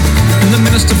write, and the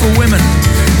minister for women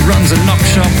runs a knock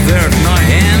shop there at night.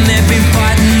 And they've been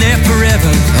fighting there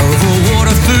forever over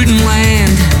water, food and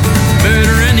land,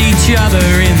 murdering each other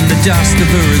dust of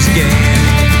Uruzgan.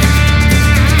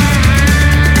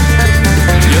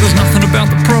 Yeah, there's nothing about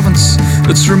the province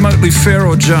that's remotely fair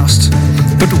or just,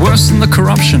 but worse than the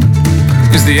corruption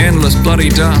is the endless bloody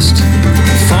dust.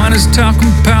 Fine as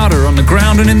talcum powder on the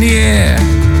ground and in the air,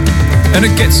 and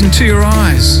it gets into your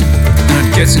eyes, and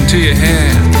it gets into your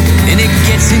hair, and it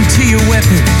gets into your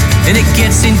weapon, and it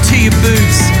gets into your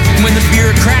boots. And when the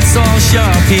bureaucrats all show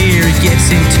up here, it gets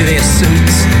into their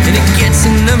suits, and it gets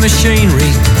in the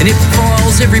machinery, and it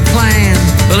foils every plan.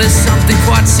 Well, there's something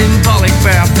quite symbolic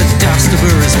about the dust of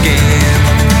Uruzgan.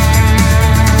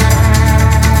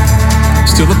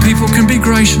 Still the people can be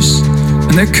gracious,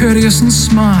 and they're courteous and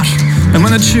smart, and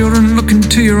when the children look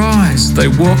into your eyes, they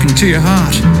walk into your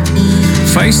heart.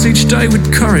 Face each day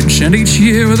with courage, and each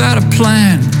year without a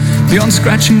plan, beyond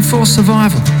scratching for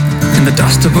survival in the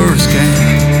dust of Uruzgan.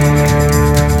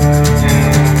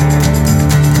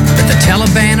 But the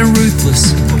Taliban are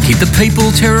ruthless, keep the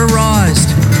people terrorised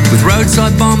with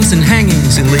roadside bombs and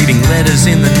hangings and leaving letters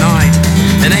in the night.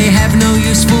 And they have no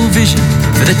useful vision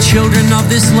for the children of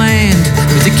this land,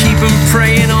 but to keep them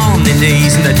praying on their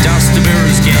knees in the dust of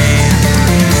Uruzgan.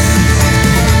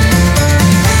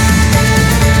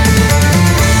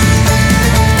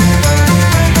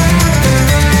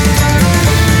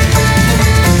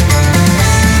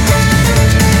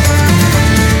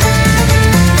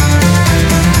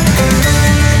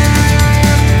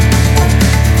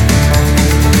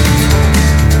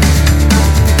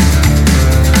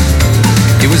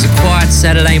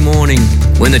 Saturday morning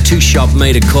when the two-shop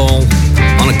made a call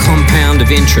on a compound of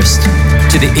interest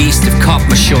to the east of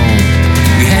Kopmashal.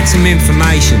 We had some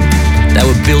information. They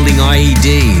were building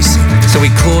IEDs, so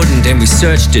we cordoned and we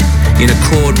searched it in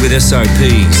accord with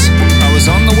SOPs. I was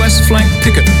on the west flank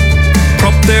picket,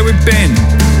 propped there with Ben,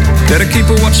 there to keep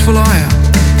a watchful eye out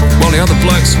while the other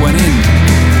blokes went in.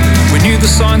 We knew the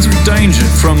signs of danger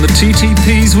from the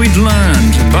TTPs we'd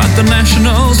learned, but the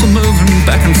Nationals were moving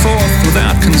back and forth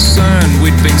without concern.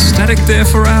 We'd been static there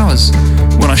for hours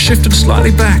when I shifted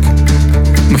slightly back.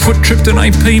 My foot tripped an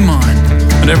AP mine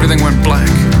and everything went black.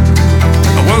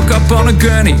 I woke up on a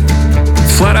gurney,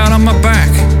 flat out on my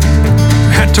back.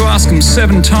 Had to ask him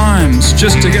 7 times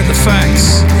just to get the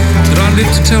facts that I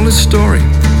lived to tell this story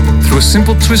through a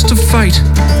simple twist of fate.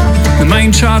 The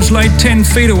main charge lay 10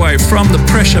 feet away from the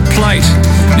pressure plate.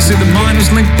 You see, the mine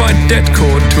was linked by det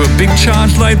cord to a big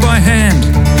charge laid by hand,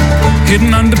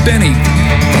 hidden under Benny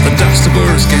by the dust of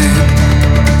Uruzgan.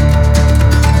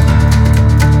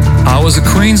 I was a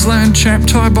Queensland champ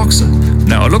Thai boxer.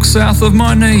 Now I look south of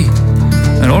my knee,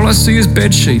 and all I see is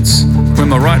bed sheets where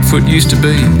my right foot used to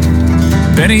be.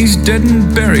 Benny's dead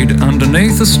and buried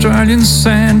underneath Australian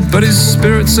sand, but his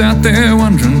spirit's out there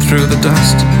wandering through the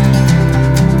dust.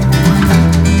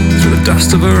 Through the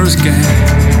dust of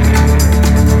Uruzgan.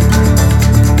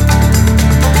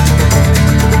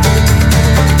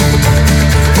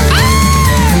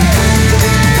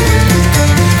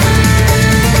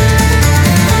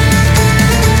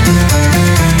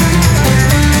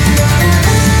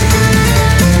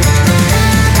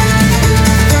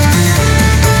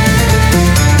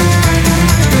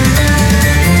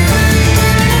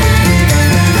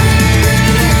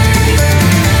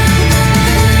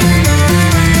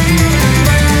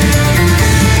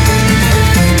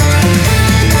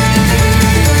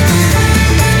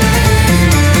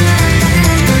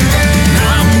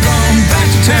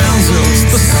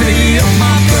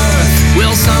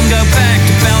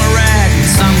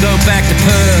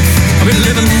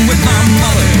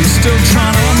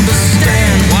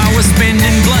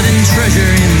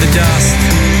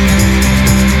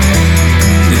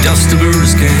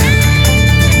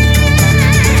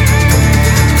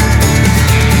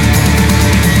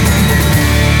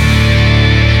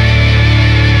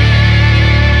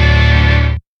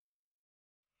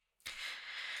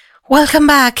 Welcome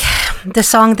back. The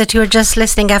song that you were just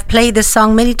listening, I've played this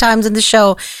song many times in the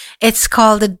show. It's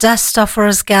called The Dust of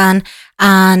Uruzgan,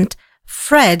 and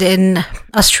Fred, an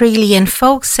Australian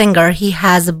folk singer, he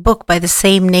has a book by the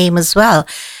same name as well.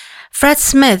 Fred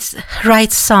Smith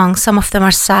writes songs. Some of them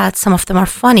are sad, some of them are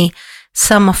funny,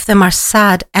 some of them are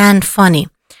sad and funny.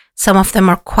 Some of them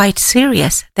are quite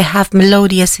serious. They have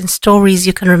melodious and stories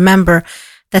you can remember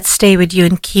that stay with you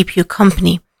and keep you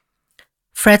company.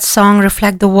 Fred's songs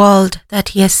reflect the world that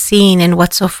he has seen in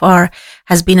what so far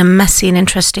has been a messy and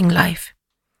interesting life.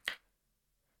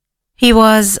 He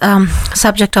was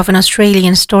subject of an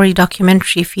Australian story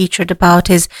documentary featured about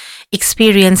his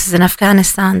experiences in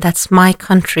Afghanistan. That's my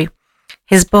country.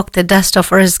 His book, The Dust of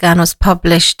Uruzgan, was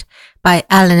published by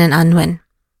Allen and Unwin.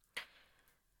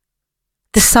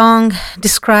 The song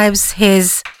describes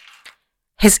his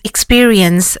his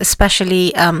experience,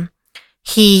 especially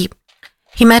he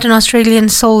met an Australian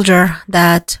soldier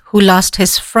who lost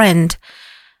his friend,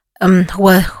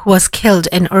 who was killed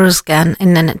in Urzgan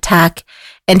in an attack,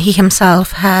 and he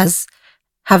himself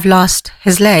have lost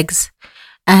his legs.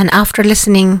 And after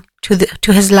listening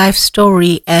to his life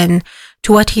story and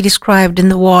to what he described in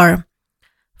the war,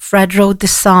 Fred wrote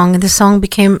this song, and the song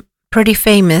became pretty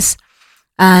famous,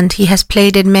 and he has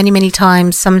played it many, many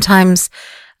times, sometimes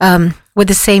with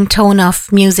the same tone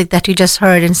of music that you just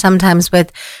heard, and sometimes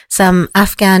with some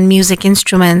Afghan music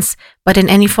instruments. But in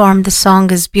any form, the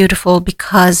song is beautiful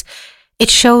because it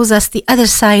shows us the other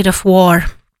side of war.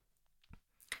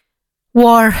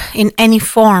 War in any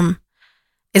form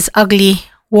is ugly,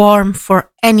 warm for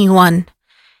anyone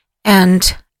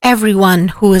and everyone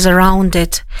who is around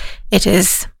it. It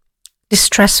is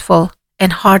distressful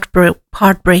and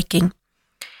heartbreaking.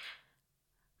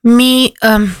 Me,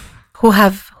 who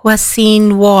has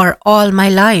seen war all my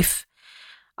life.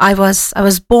 I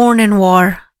was born in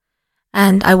war,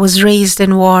 and I was raised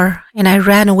in war, and I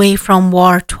ran away from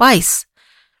war twice.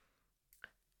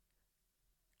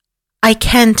 I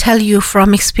can tell you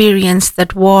from experience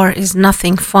that war is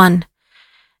nothing fun.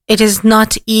 It is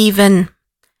not even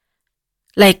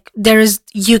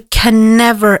you can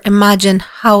never imagine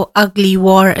how ugly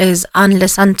war is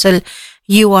until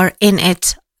you are in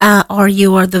it or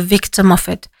you are the victim of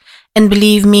it. And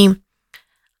believe me,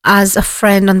 as a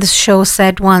friend on this show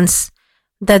said once,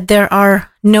 that there are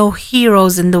no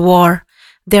heroes in the war.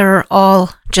 There are all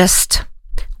just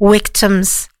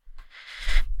victims,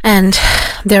 and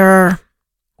there are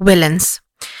villains.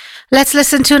 Let's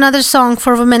listen to another song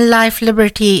for women, life,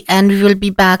 liberty, and we will be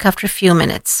back after a few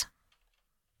minutes.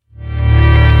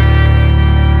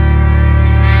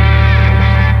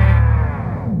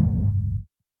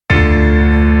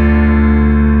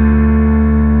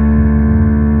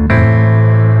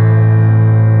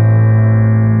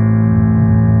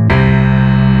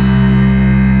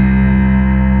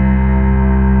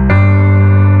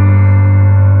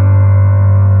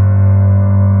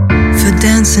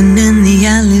 Dancing in the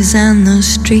alleys and the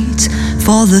streets,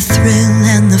 for the thrill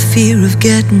and the fear of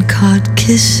getting caught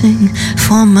kissing,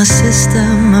 for my sister,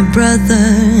 my brother,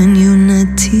 and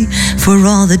unity, for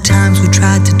all the times we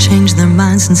tried to change their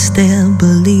minds and stale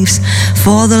beliefs,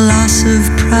 for the loss of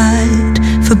pride,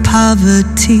 for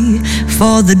poverty,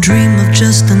 for the dream of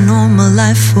just a normal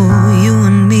life for you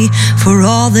and me, for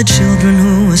all the children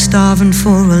who are starving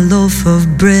for a loaf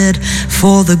of bread,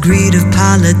 for the greed of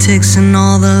politics and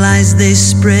all the lies they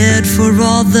spread, for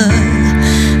all the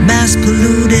mass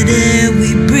polluted air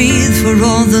we breathe, for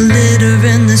all the litter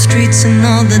in the streets and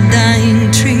all the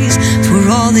dying trees, for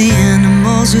all the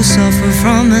animals who suffer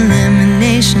from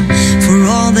elimination, for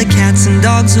all the cats and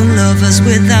dogs who love us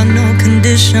without no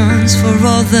conditions, for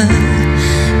all the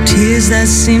tears that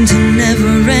seem to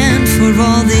never end, for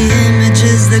all the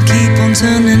images that keep on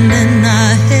turning in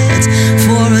our heads,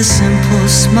 for a simple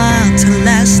smile to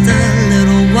last a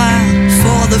little while,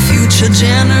 for the future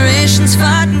generations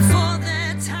fighting for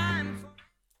their time.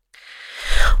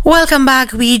 Welcome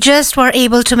back. We just were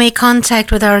able to make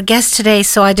contact with our guest today,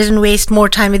 so I didn't waste more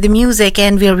time with the music,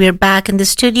 and we're back in the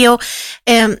studio.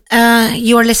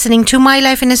 You are listening to My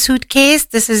Life in a Suitcase.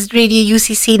 This is Radio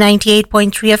UCC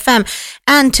 98.3 FM.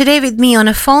 And today with me on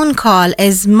a phone call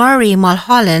is Murray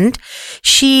Mulholland.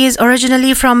 She is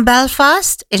originally from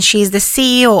Belfast, and she is the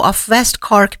CEO of West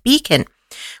Cork Beacon,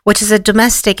 which is a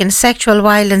domestic and sexual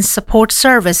violence support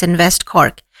service in West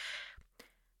Cork.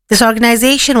 This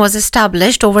organization was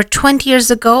established over 20 years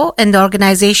ago, and the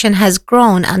organization has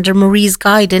grown under Marie's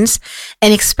guidance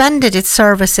and expanded its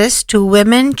services to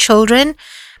women, children,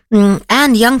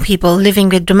 and young people living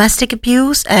with domestic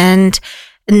abuse. And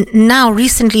now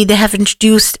recently they have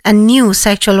introduced a new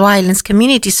sexual violence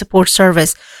community support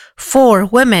service for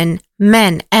women,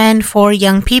 men, and for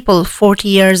young people 40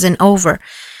 years and over.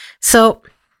 So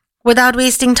without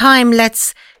wasting time,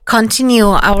 let's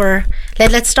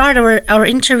start our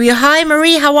interview. Hi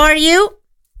Marie, how are you?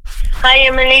 Hi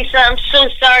Melissa, I'm so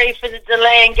sorry for the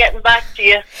delay in getting back to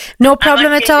you. No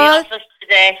problem at all. I'm actually in the office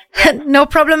today. Yeah. No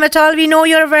problem at all. We know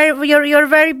you're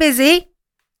very busy.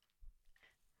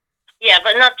 Yeah,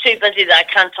 but not too busy that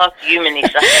I can't talk to you,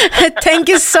 Melissa. Thank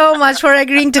you so much for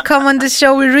agreeing to come on the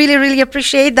show. We really, really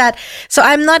appreciate that. So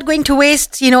I'm not going to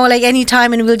waste, any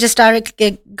time, and we'll just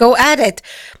go at it.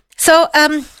 So,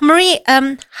 Marie,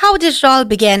 how did it all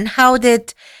begin? How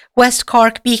did West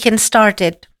Cork Beacon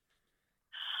started?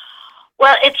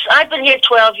 Well, I've been here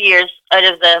 12 years out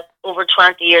of the over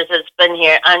 20 years that it's been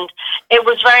here, and it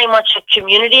was very much a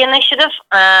community initiative.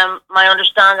 My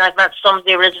understanding, I've met some of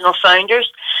the original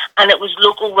founders, And it was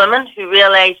local women who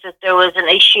realised that there was an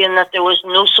issue and that there was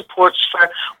no supports for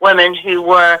women who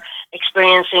were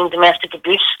experiencing domestic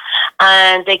abuse.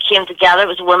 And they came together. It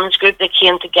was a women's group. They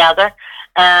came together.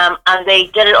 And they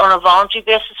did it on a voluntary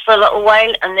basis for a little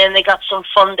while. And then they got some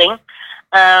funding.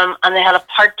 And they had a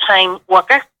part-time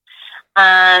worker.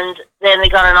 And then they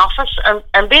got an office.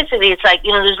 And basically it's like,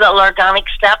 there's little organic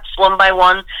steps, one by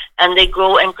one, and they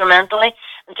grow incrementally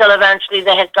until eventually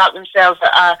they had got themselves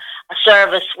a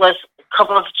service with a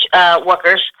couple of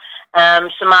workers,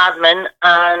 some admin.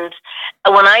 And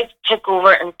when I took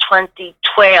over in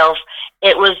 2012,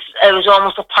 it was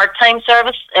almost a part-time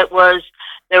service.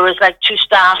 There was like 2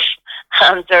 staff,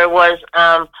 and there was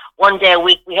 1 day a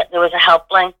week there was a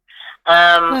helpline.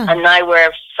 And now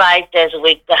we're 5 days a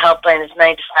week. The helpline is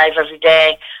 9 to 5 every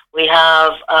day. We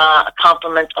have a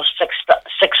complement of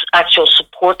six actual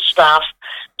support staff,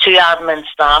 2 admin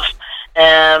staff,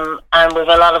 and we have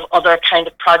a lot of other kind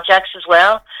of projects as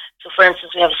well. So, for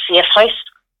instance, we have a safe house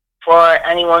for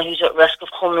anyone who's at risk of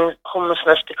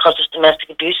homelessness because of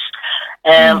domestic abuse.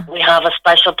 We have a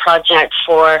special project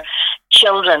for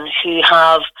children who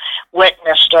have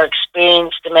witnessed or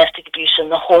experienced domestic abuse in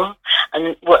the home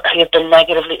and who have been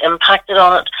negatively impacted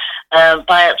on it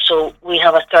by it. So we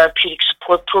have a therapeutic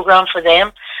support program for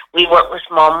them. We work with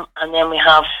mum, and then we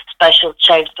have special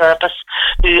child therapists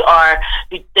who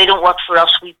they don't work for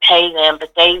us, we pay them,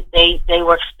 but they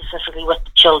work specifically with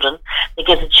the children. They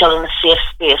give the children a safe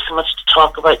space in which to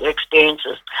talk about their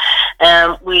experiences.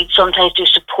 We sometimes do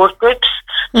support groups,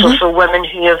 so for women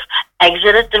who have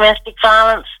exited domestic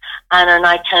violence and are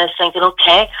now kind of thinking,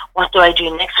 okay, what do I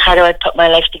do next? How do I put my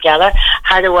life together?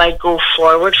 How do I go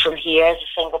forward from here as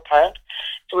a single parent?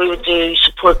 So we would do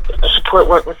support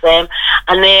work with them.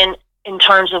 And then in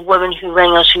terms of women who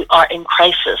ring us who are in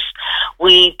crisis,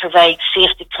 we provide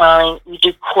safety planning. We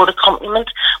do court accompaniment.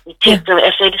 We take them,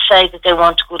 if they decide that they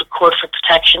want to go to court for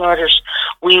protection orders,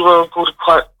 we will go to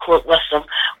court with them.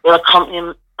 We'll accompany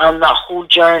them on that whole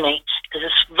journey, because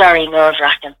it's very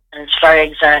nerve-wracking and it's very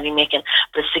anxiety-making,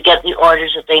 but it's to get the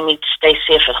orders that they need to stay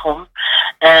safe at home.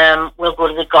 We'll go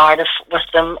to the Garda with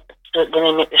them when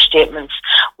they make their statements.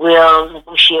 We'll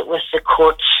negotiate with the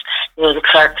courts, the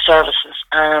clerk services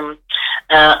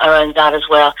around that as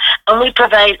well. And we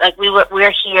provide, like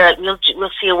we're here,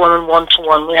 we'll see a woman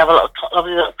one-to-one. We have a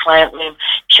lovely little client room.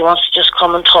 She wants to just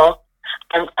come and talk.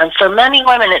 And for many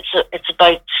women, it's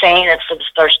about saying it for the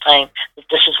first time, that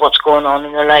this is what's going on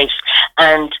in their lives,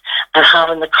 and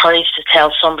having the courage to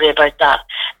tell somebody about that.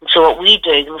 And so what we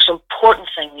do, the most important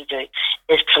thing we do,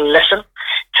 is to listen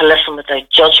without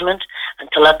judgment, and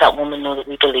to let that woman know that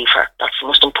we believe her. That's the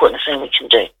most important thing we can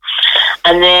do.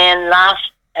 And then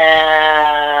last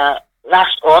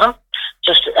autumn,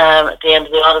 just at the end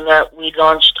of the autumn there, we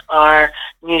launched our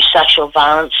new sexual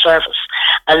violence service,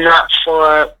 and that's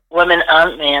for women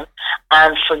and men,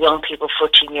 and for young people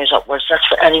 14 years upwards. That's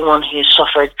for anyone who's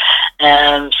suffered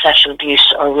sexual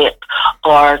abuse or rape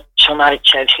or traumatic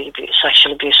childhood abuse,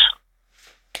 sexual abuse.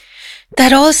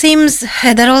 That all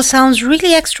sounds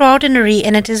really extraordinary,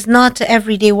 and it is not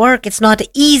everyday work. It's not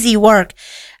easy work.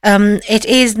 It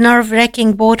is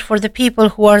nerve-wracking both for the people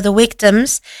who are the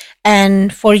victims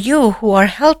and for you who are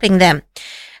helping them.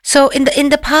 So in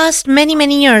the past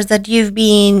many years that you've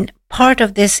been part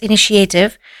of this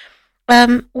initiative,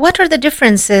 what are the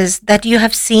differences that you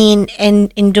have seen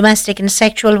in domestic and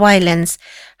sexual violence?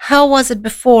 How was it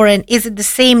before, and is it the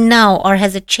same now, or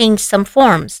has it changed some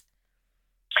forms?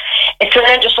 It's an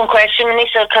interesting question,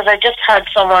 Anissa, because I just had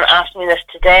someone ask me this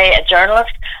today, a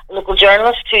local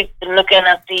journalist who'd been looking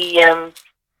at the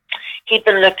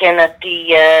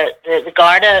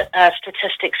Garda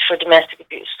statistics for domestic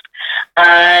abuse,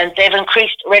 and they've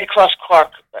increased right across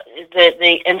Cork.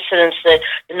 The incidents, the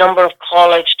number of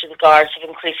call-outs to the guards have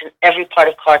increased in every part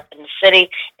of Cork, in the city,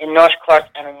 in North Cork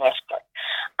and in West Cork.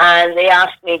 And they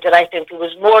asked me, did I think there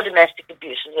was more domestic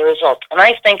abuse as a result? And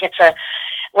I think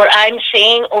what I'm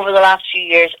seeing over the last few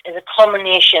years is a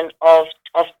combination of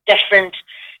different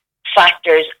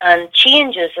factors and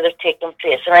changes that have taken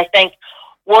place. And I think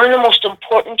one of the most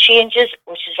important changes,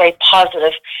 which is very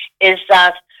positive, is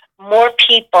that more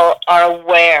people are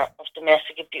aware of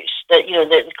domestic abuse. That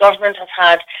the government has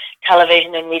had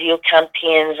television and radio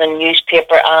campaigns and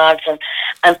newspaper ads,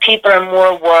 and people are more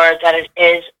aware that it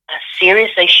is a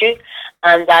serious issue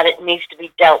and that it needs to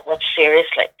be dealt with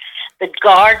seriously. The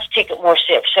guards take it more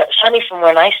seriously. Certainly from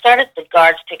when I started, the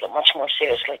guards take it much more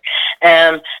seriously.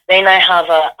 They now have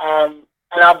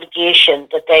an obligation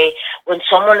that they, when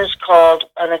someone is called,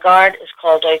 and a guard is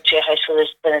called out to a house where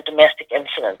there's been a domestic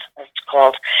incident, as it's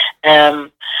called,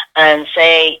 and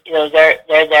say,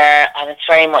 they're there, and it's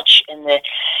very much in the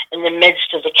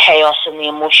midst of the chaos and the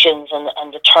emotions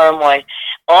and the turmoil.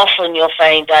 Often you'll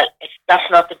find that that's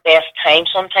not the best time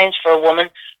sometimes for a woman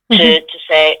to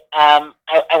say, I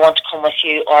want to come with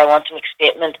you, or I want to make a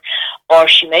statement, or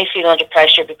she may feel under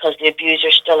pressure because the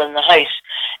abuser's still in the house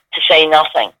to say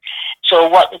nothing. So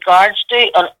what the guards do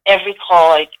on every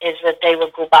call is that they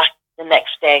will go back the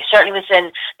next day. Certainly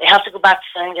they have to go back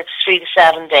to, I think it's 3 to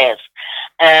 7 days,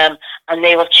 and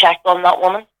they will check on that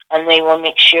woman, and they will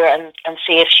make sure and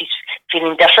see if she's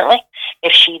feeling differently,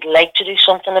 if she'd like to do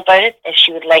something about it, if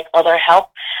she would like other help.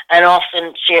 And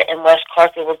often here in West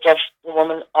Cork, they will give the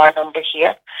woman our number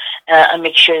here and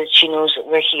make sure that she knows that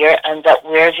we're here and that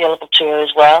we're available to her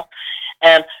as well.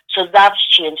 So that's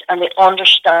changed, and the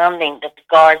understanding that the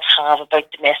guards have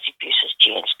about domestic abuse has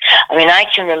changed. I mean, I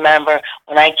can remember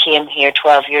when I came here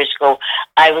 12 years ago,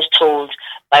 I was told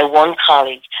by one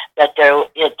colleague that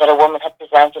that a woman had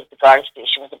presented at the guard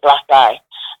station with a black eye,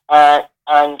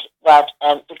 and that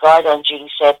the guard on duty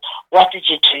said, "What did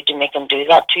you do to make him do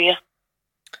that to you?"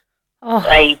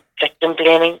 By victim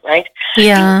blaming, right?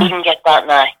 Yeah. You wouldn't get that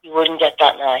now. You wouldn't get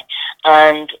that now.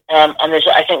 And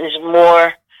I think there's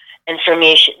more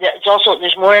information.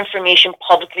 There's more information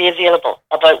publicly available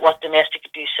about what domestic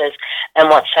abuse is and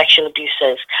what sexual abuse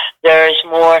is. There's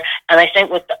more, and I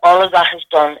think what all of that has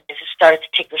done is it started to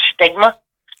take the stigma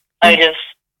out of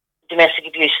domestic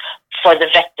abuse for the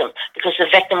victim, because the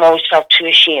victim always felt too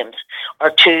ashamed or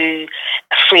too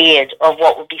afraid of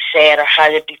what would be said or how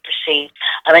they'd be perceived.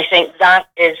 And I think that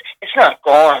it's not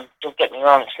gone, don't get me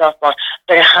wrong, it's not gone,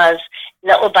 but it has,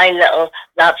 little by little,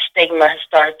 that stigma has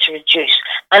started to reduce.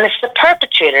 And it's the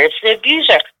perpetrator, it's the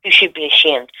abuser who should be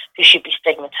ashamed, who should be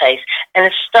stigmatized. And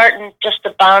it's starting, just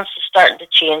the balance is starting to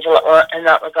change a little in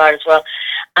that regard as well.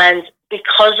 And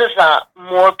because of that,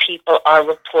 more people are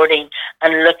reporting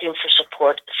and looking for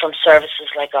support from services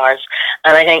like ours.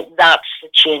 And I think that's the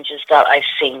changes that I've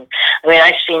seen. I mean,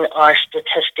 I've seen our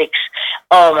statistics.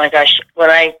 Oh my gosh, when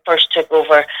I first took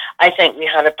over, I think we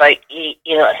had about,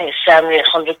 I think 700 or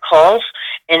 800 calls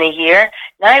in a year.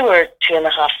 Now we're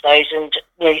 2,500,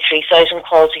 nearly 3,000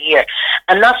 calls a year.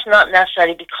 And that's not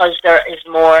necessarily because there is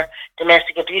more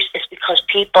domestic abuse. It's because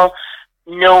people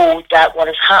know that what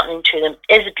is happening to them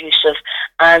is abusive,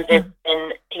 and they've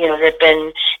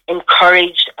been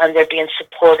encouraged and they're being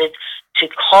supported to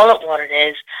call it what it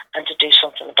is and to do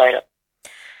something about it.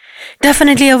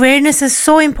 Definitely, awareness is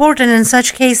so important in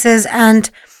such cases,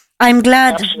 and I'm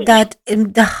glad that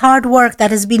the hard work that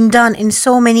has been done in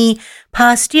so many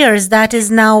past years, that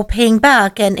is now paying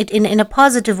back, and in a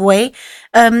positive way.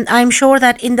 I'm sure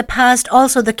that in the past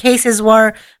also the cases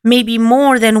were maybe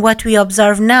more than what we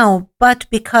observe now, but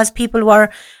because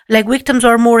victims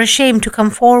were more ashamed to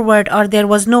come forward, or there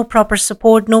was no proper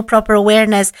support, no proper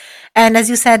awareness. And as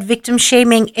you said, victim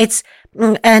shaming, it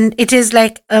is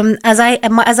like, as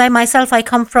I myself, I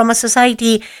come from a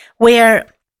society where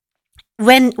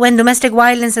when domestic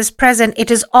violence is present, it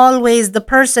is always the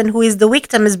person who is the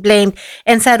victim is blamed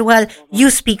and said, well, you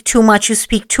speak too much, you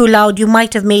speak too loud, you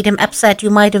might have made him upset,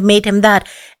 you might have made him that.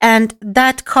 And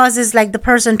that causes the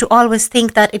person to always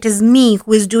think that it is me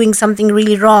who is doing something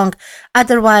really wrong.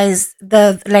 Otherwise,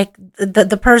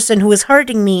 the person who is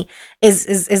hurting me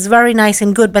is very nice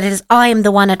and good, but it is I am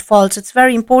the one at fault. So it's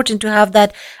very important to have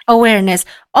that awareness.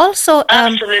 Also,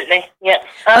 absolutely, yeah,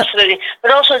 absolutely.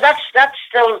 But also, that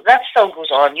still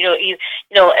goes on. We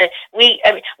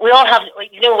all have.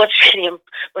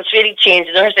 What's really changed.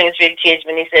 Another thing that's really changed,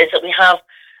 Vanessa, is that we have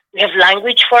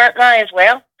language for it now as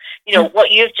well.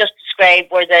 What you've just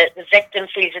described, where the victim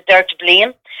feels that they're to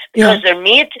blame because they're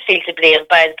made to feel to blame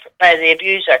by the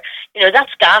abuser.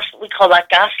 That's we call that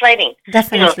gaslighting.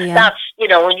 Definitely, that's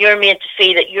when you're made to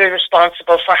feel that you're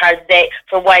responsible for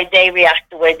why they react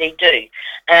the way they do.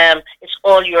 It's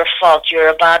all your fault. You're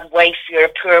a bad wife. You're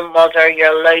a poor mother.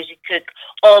 You're a lousy cook.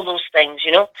 All those things,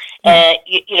 that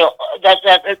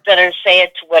are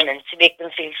said to women to make them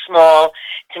feel small,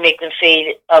 to make them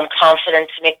feel unconfident,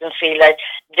 to make them feel like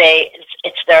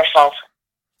it's their fault.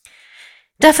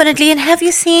 Definitely. And have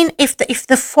you seen if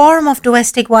the form of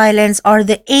domestic violence or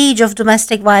the age of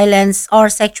domestic violence or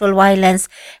sexual violence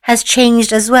has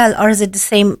changed as well, or is it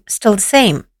still the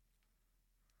same?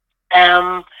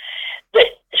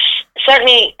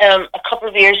 Certainly, a couple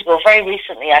of years ago, very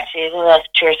recently, actually, in the last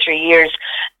 2 or 3 years,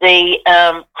 the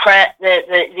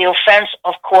offence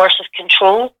of coercive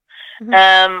control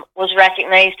was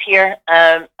recognised here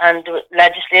and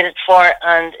legislated for,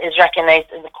 and is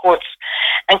recognised in the courts.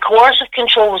 And coercive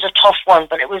control was a tough one,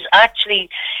 but it was actually,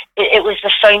 it was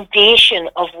the foundation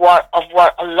of what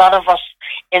a lot of us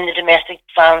in the domestic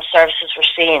violence services were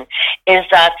seeing, is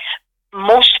that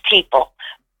most people,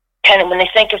 kind of when they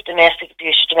think of domestic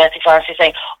abuse or domestic violence, they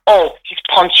think, oh, he's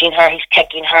punching her, he's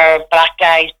kicking her, black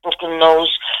eyes, broken nose,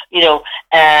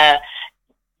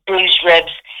 bruised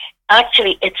ribs.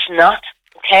 Actually, it's not,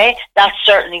 okay? That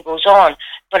certainly goes on,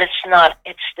 but it's not.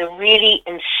 It's the really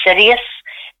insidious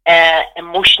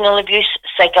emotional abuse,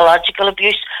 psychological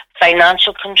abuse,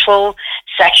 financial control,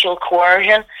 sexual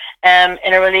coercion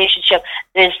in a relationship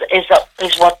is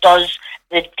what does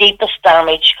the deepest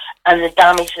damage, and the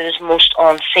damage that is most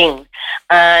unseen.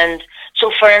 And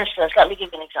so, for instance, let me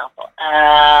give you an example.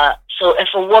 So if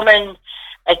a woman,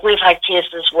 like we've had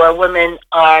cases where women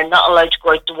are not allowed to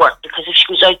go out to work, because if she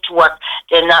goes out to work,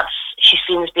 then she's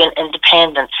seen as being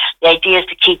independent. The idea is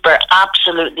to keep her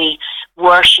absolutely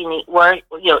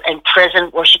in prison,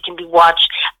 where she can be watched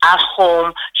at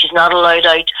home. She's not allowed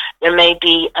out. There may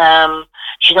be,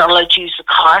 she's not allowed to use the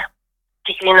car.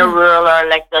 Particularly in a rural area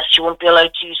like this, she won't be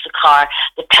allowed to use the car.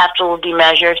 The petrol will be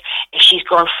measured. If she's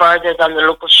gone further than the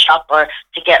local shop or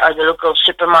the local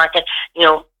supermarket,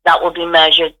 that will be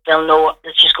measured. They'll know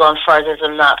that she's gone further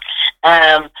than that.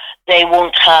 They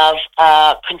won't have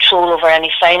control over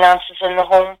any finances in the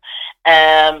home.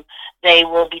 They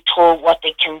will be told what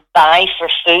they can buy for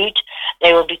food.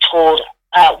 They will be told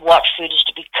what food is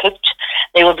to be cooked.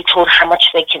 They will be told how much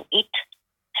they can eat.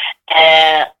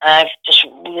 I've just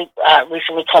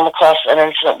recently come across an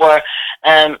incident where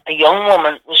a young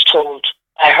woman was told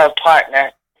by her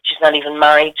partner, she's not even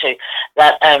married to,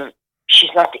 that she's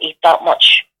not to eat that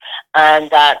much, and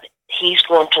that he's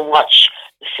going to watch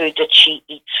the food that she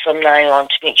eats from now on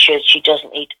to make sure that she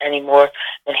doesn't eat any more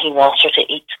than he wants her to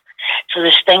eat. So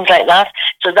there's things like that.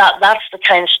 So that's the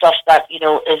kind of stuff that,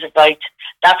 is about,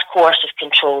 that's coercive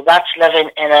control. That's living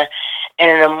in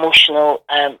an emotional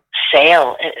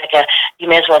cell. You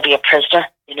may as well be a prisoner,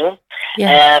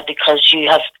 because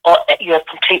you're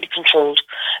completely controlled.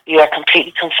 You are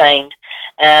completely confined.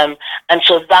 And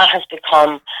so that has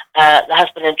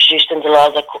been introduced into law,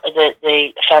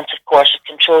 the offence of coercive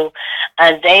control,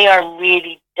 and they are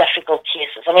really difficult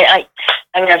cases.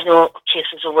 I've known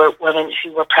cases where women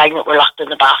who were pregnant were locked in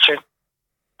the bathroom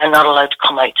and not allowed to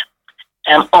come out,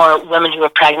 or women who were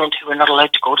pregnant who were not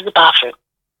allowed to go to the bathroom.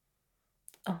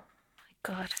 Oh my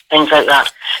God! Things like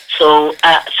that. So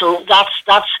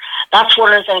that's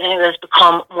one of the things I think that has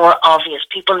become more obvious.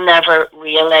 People never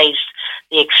realise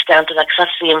the extent of that, because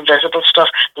that's the invisible stuff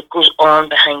that goes on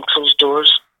behind closed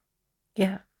doors.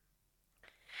 Yeah,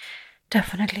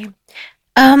 definitely.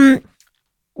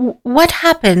 What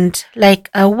happened?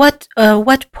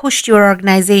 What pushed your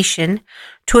organization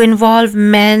to involve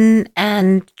men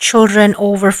and children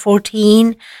over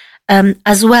 14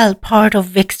 as well, part of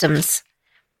victims?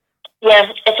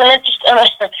 Yeah,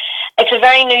 it's a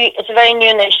very new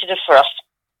initiative for us.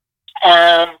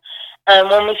 And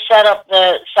when we set up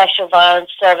the sexual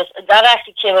violence service, that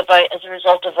actually came about as a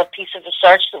result of a piece of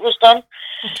research that was done.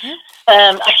 Okay.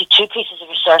 Actually, two pieces of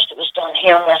research that was done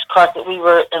here in West Cork that we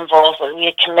were involved with, we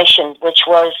had commissioned, which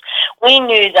was, we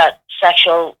knew that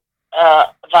sexual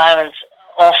violence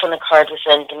often occurred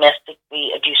within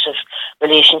domestically abusive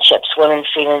relationships, women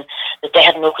feeling that they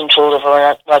had no control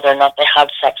over whether or not they had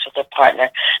sex with their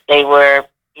partner. They were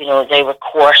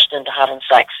coerced into having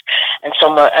sex.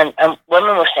 And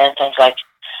women were saying things like,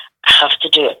 I have to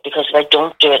do it, because if I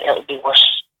don't do it, it'll be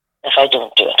worse if I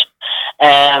don't do it.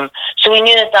 So we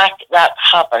knew that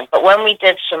happened. But when we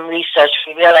did some research,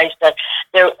 we realised that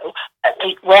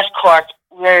West Cork,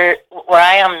 where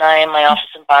I am now in my office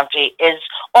in Bantry, is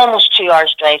almost 2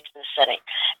 hours drive to the city.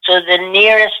 So the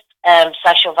nearest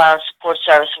sexual violence support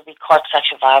service would be Cork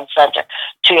Sexual Violence Centre,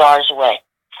 2 hours away.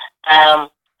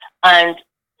 And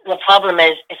the problem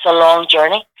is, it's a long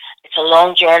journey. It's a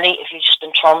long journey if you've just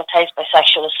been traumatized by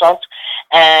sexual assault.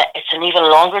 It's an even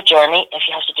longer journey if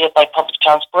you have to do it by public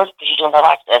transport, because you don't have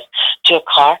access to a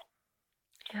car.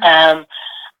 Yeah.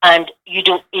 And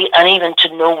even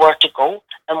to know where to go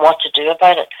and what to do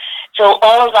about it. So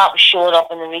all of that was showing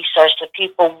up in the research, that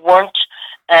people weren't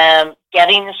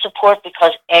getting the support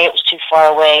because A, it was too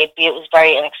far away, B, it was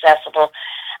very inaccessible,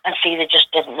 and C, they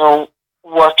just didn't know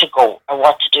where to go or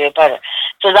what to do about it.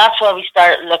 So that's why we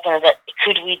started looking at it.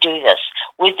 Could we do this?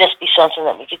 Would this be something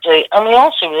that we could do? And we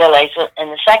also realised that in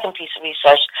the second piece of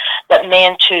research that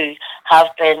men too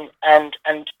have been and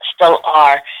still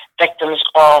are victims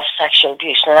of sexual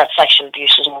abuse. Now, that sexual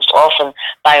abuse is most often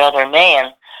by other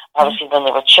men, obviously when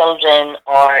they were children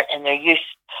or in their youth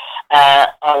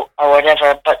or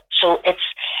whatever. But so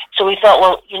we thought,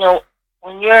 well,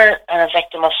 when you're a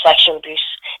victim of sexual abuse,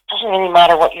 it doesn't really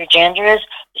matter what your gender is.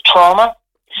 The trauma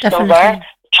is still there.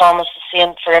 The trauma is the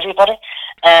same for everybody.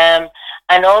 And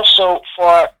also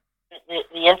for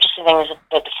the interesting thing is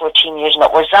about the 14 years and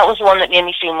upwards. That was the one that made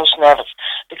me feel most nervous,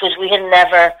 because we had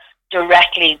never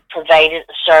directly provided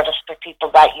a service for people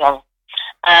that young.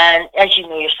 And as you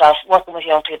know yourself, working with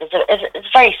young people, it's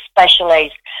very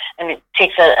specialised, and it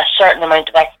takes a certain amount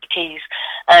of expertise.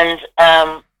 And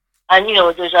you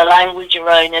know, there's a language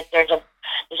around it. There's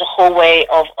a whole way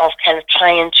of kind of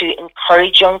trying to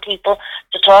encourage young people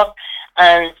to talk.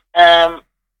 And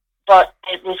but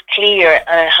it was clear,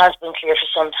 and it has been clear for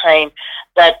some time,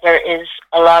 that there is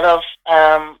a lot of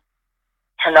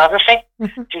pornography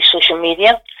through social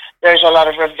media. There's a lot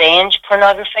of revenge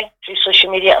pornography through social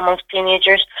media amongst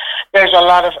teenagers. There's a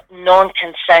lot of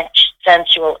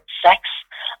non-consensual sex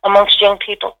amongst young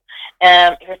people. Who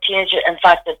are teenagers, in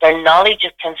fact, that their knowledge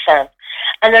of consent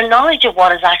and their knowledge of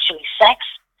what is actually sex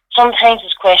sometimes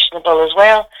is questionable as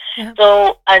well. Yeah.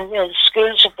 So, and you know, the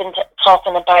schools have been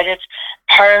talking about it.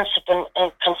 Parents have been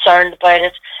concerned about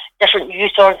it. Different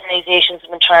youth organisations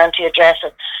have been trying to address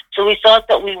it. So we thought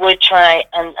that we would try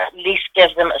and at least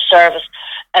give them a service.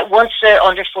 Once they're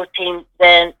under 14,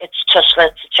 then it's just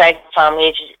let the Child and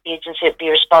Family Agency be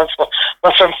responsible.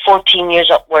 But from 14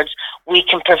 years upwards, we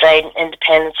can provide an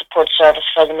independent support service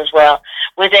for them as well,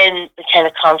 within the kind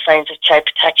of confines of child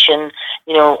protection,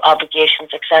 you know,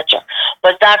 obligations, etc.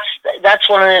 But that's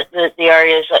one of the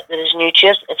areas that is new to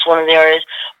us. It's one of the areas,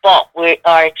 but we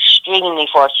are extremely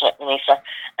fortunate, Lisa.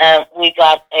 We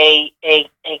got a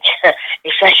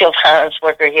sexual violence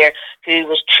worker here who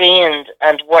was trained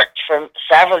and worked for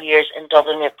several years in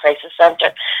Dublin Rape Crisis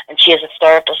Centre, and she is a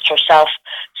therapist herself.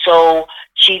 So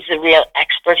she's a real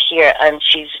expert here, and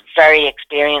she's very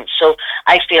experienced. So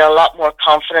I feel a lot more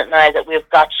confident now that we've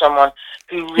got someone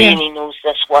who really knows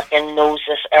this work and knows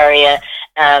this area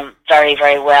very,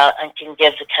 very well, and can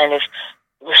give the kind of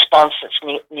response that's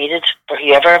needed for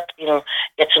whoever, you know,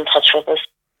 gets in touch with us.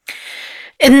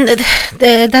 And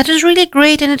that is really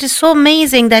great, and it is so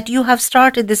amazing that you have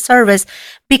started this service,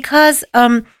 because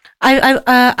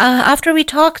after we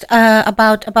talked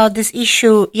about this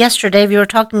issue yesterday, we were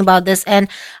talking about this, and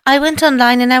I went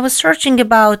online and I was searching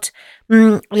about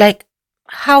like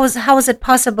how is it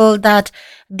possible that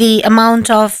the amount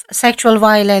of sexual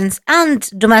violence and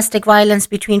domestic violence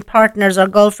between partners or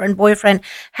girlfriend, boyfriend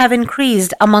have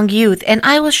increased among youth. And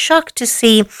I was shocked to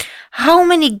see how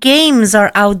many games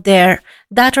are out there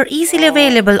that are easily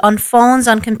available on phones,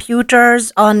 on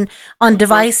computers, on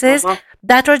devices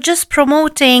that are just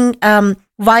promoting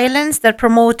violence. They're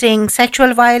promoting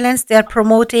sexual violence. They're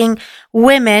promoting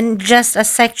women just as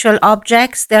sexual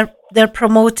objects. They're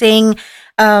promoting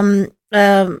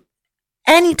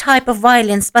any type of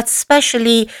violence, but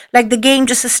especially like the game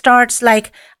just starts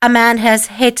like a man has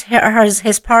hit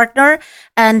his partner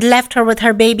and left her with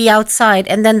her baby outside,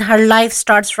 and then her life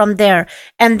starts from there.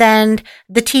 And then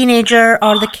the teenager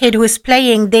or the kid who is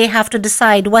playing, they have to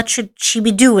decide what should she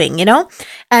be doing, you know,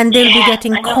 and they'll be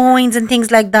getting coins and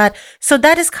things like that. So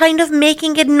that is kind of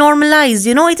making it normalized,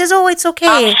 you know. It is, it's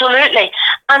okay. Absolutely.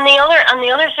 And the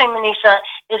other thing, Manisa,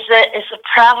 is the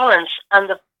prevalence and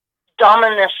the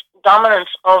dominance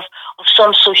of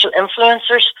some social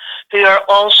influencers who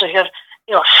have,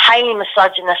 you know, highly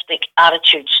misogynistic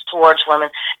attitudes towards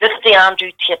women. Look at the Andrew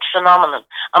Tate phenomenon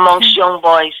amongst young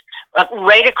boys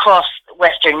right across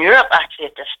Western Europe, actually,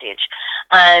 at this stage.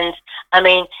 And I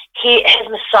mean, his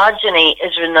misogyny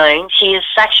is renowned. He is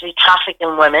sexually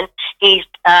trafficking women. He's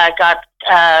got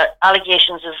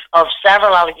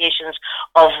several allegations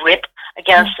of rape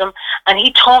against them, and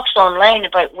he talks online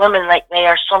about women like they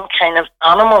are some kind of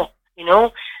animal, you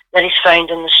know, that is found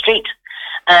in the street.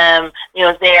 You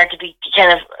know, they are to be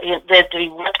they're to be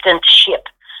whipped into shape.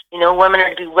 You know, women are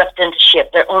to be whipped into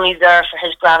shape. They're only there for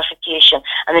his gratification,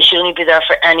 and they should only be there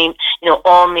for any, you know,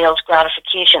 all males'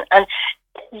 gratification. And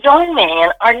young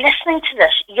men are listening to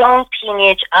this. Young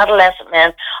teenage adolescent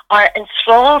men are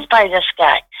enthralled by this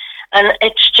guy, and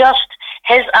it's just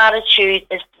his attitude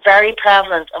is very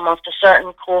prevalent amongst a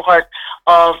certain cohort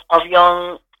of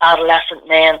young adolescent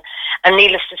men. And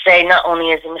needless to say, not only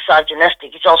is he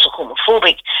misogynistic, he's also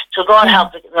homophobic. So God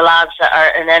help the lads that are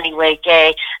in any way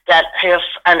gay, that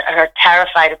are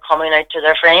terrified of coming out to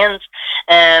their friends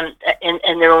in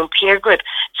their own peer group.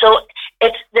 So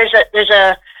there's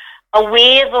a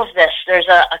wave of this. There's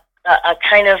a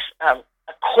kind of a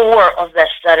core of this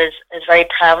that is very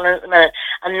prevalent at the minute,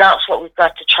 and that's what we've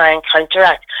got to try and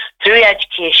counteract through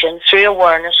education, through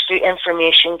awareness, through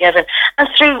information given, and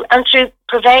through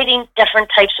providing different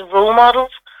types of role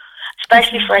models,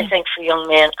 especially for young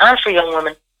men and for young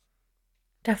women.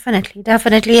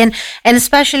 Definitely, and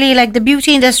especially like the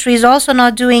beauty industry is also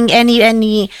not doing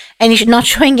any not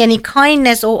showing any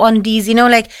kindness on these.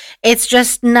 Like it's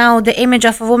just now the image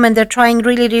of a woman. They're trying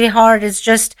really hard. It's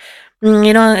just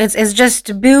it's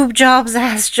just boob jobs,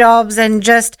 ass jobs, and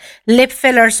just lip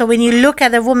filler. So when you look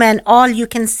at a woman, all you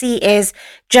can see is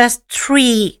just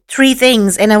three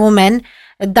things in a woman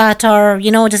that are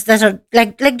just that are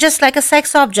like just like a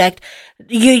sex object.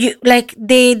 You like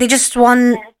they just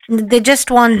want. They just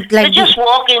want They're like just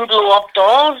walking blow up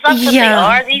dolls. That's what they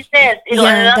are these days. And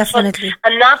that's definitely.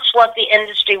 And that's what the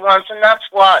industry wants, and that's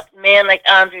what men like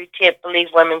Andrew Tate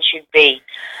believe women should be.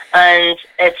 And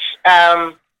it's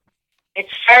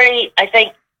very, I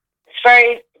think, it's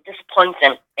very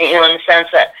disappointing, in the sense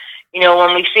that,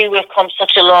 when we see we've come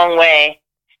such a long way,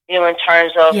 in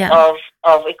terms of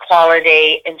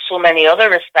equality in so many other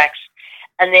respects.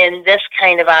 And then this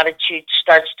kind of attitude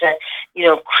starts to,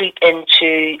 creep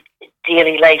into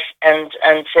daily life and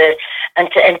into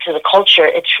the culture.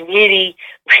 It's really,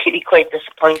 really quite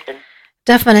disappointing.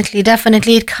 Definitely.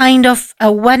 It kind of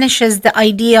vanishes the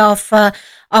idea of an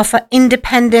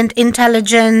independent,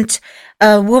 intelligent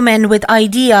woman with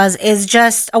ideas is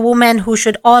just a woman who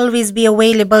should always be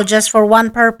available just for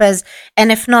one purpose,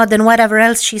 and if not, then whatever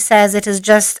else she says, it is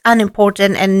just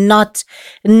unimportant and not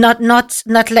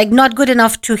good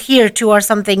enough to hear to or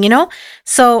something.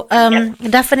 So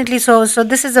definitely, so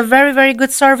this is a very, very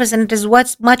good service, and it is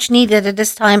what's much needed at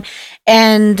this time.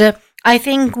 And I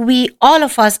think we, all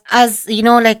of us, as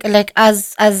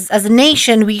as a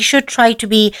nation, we should try to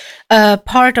be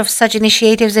part of such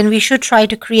initiatives, and we should try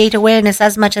to create awareness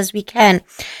as much as we can.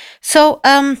 So,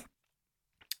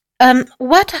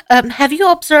 what have you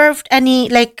observed any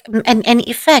any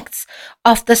effects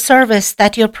of the service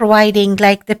that you're providing?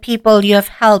 Like the people you have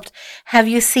helped, have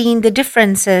you seen the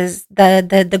differences,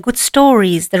 the good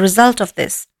stories, the result of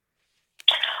this?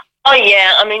 Oh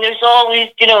yeah, I mean, there's always,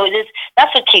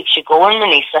 that's what keeps you going,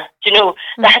 Melissa.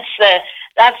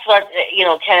 That's what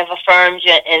kind of affirms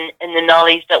you in the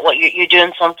knowledge that what you're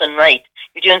doing something right.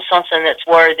 You're doing something that's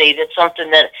worthy. That's something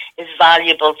that is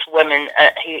valuable to women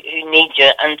who need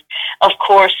you. And of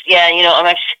course, and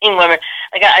I've seen women.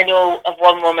 Like I know of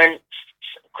one woman,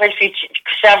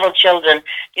 several children,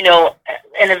 in a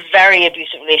very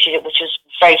abusive relationship, which was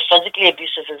very physically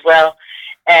abusive as well.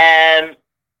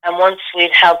 And once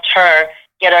we'd helped her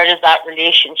get out of that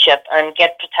relationship and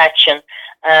get protection,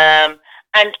 and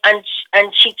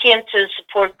she came to the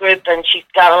support group, and she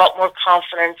got a lot more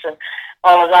confidence and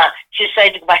all of that. She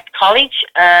decided to go back to college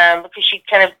because she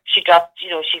got,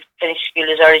 she finished school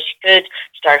as early as she could,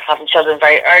 started having children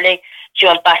very early. She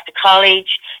went back to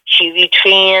college, she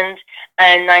retrained,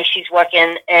 and now she's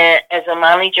working as a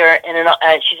manager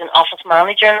she's an office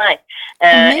manager now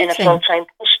in a full-time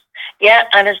post. Yeah,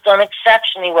 and has done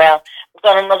exceptionally well. We've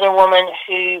got another woman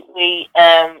who we've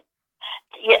had,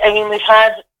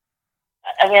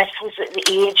 I suppose the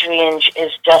age range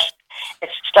is just, it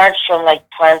starts from like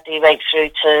 20 right through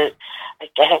to, I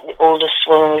think the oldest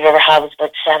woman we've ever had was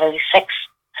about 76.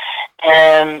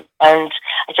 And I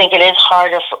think it is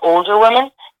harder for older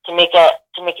women to make a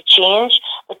change.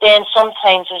 But then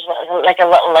sometimes there's like a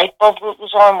little light bulb that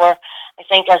goes on where I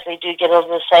think as they do get older,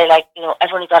 they say like,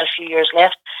 I've only got a few years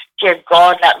left. Dear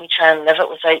God, let me try and live it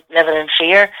without living in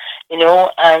fear,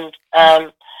 and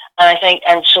I think,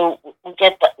 and so we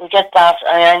get that.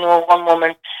 And I know one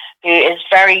woman who is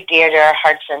very dear to our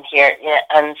hearts in here,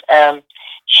 and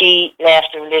she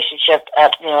left a relationship, a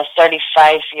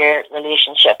 35-year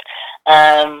relationship.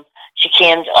 She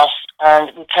came to us,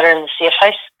 and we put her in the safe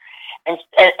house. And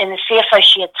in the safe house,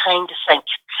 she had time to think.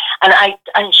 And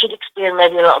I should explain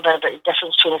maybe a little bit about the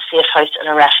difference between a safe house and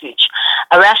a refuge.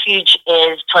 A refuge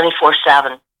is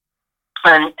 24/7,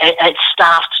 and it's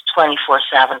staffed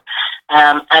 24/7,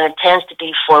 and it tends to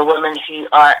be for women who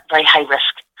are very high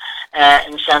risk,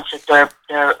 in the sense that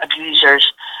their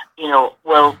abusers,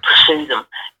 will pursue them.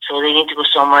 So they need to go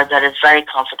somewhere that is very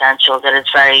confidential, that is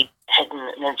very hidden,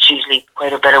 and it's usually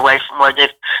quite a bit away from where they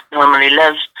normally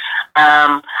live.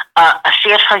 A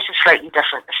safe house is slightly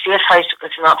different. A safe house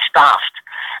is not staffed.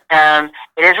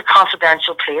 It is a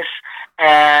confidential place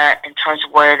in terms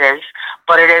of where it is,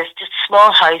 but it is just a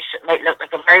small house. It might look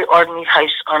like a very ordinary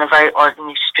house on a very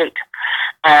ordinary street.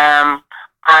 And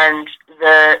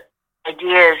the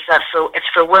idea is that it's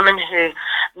for women who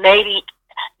maybe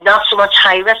not so much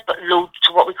high risk, but low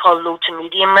to what we call low to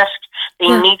medium risk. They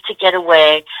need to get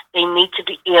away. They need to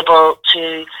be able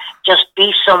to just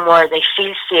be somewhere they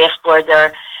feel safe, where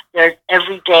they're their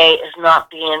every day is not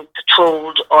being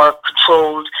patrolled or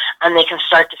controlled, and they can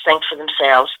start to think for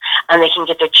themselves, and they can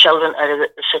get their children out of the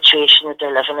situation that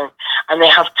they're living in, and they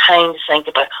have time to think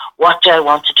about, what do I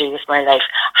want to do with my life?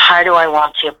 How do I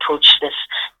want to approach this?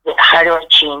 How do I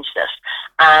change this?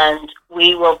 And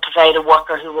we will provide a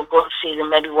worker who will go and see them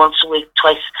maybe once a week,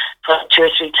 twice, 2 or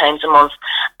 3 times a month,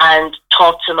 and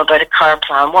talk to them about a care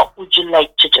plan. What would you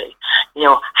like to do? You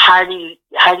know, how do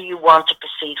you want to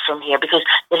proceed from here? Because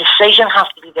the decision has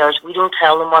to be theirs. We don't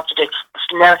tell them what to do.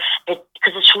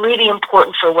 Because it's really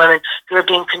important for women who are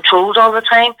being controlled all the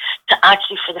time to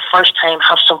actually, for the first time,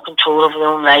 have some control over their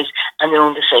own lives and their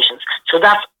own decisions. So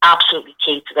that's absolutely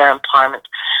key to their empowerment.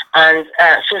 And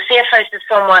so a safe house is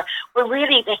somewhere where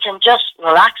really they can just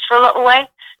relax for a little while,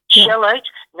 chill out,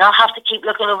 not have to keep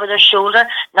looking over their shoulder,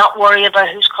 not worry about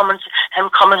him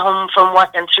coming home from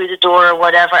work and through the door or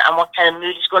whatever, and what kind of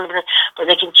mood he's going to be in. But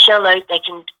they can chill out, they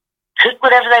can cook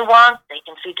whatever they want, they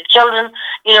can feed the children,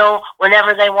 you know,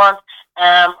 whenever they want,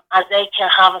 and they can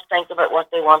have a think about what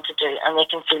they want to do, and they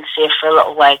can feel safe for a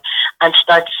little while and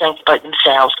start to think about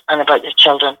themselves and about their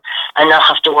children, and not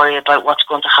have to worry about what's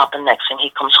going to happen next when he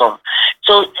comes home.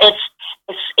 So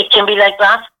it can be like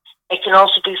that. It can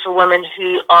also be for women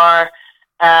who are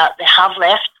they have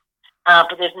left,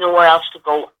 but there's nowhere else to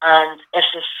go. And if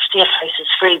the safe house is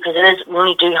free, because we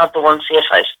only do have the one safe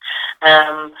house,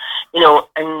 you know,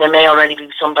 and there may already be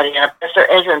somebody in it. If there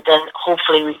isn't, then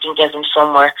hopefully we can give them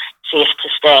somewhere safe to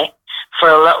stay for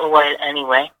a little while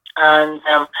anyway. And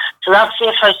so that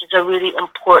safe house is a really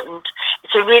important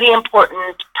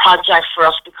project for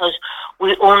us, because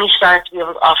we only started to be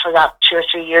able to offer that 2 or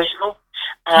 3 years ago.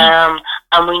 And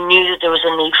we knew that there was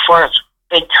a need for it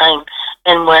big time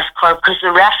in West Cork, because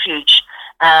the refuge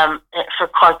for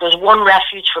Cork, there's one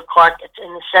refuge for Cork, it's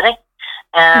in the city,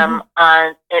 and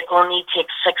it only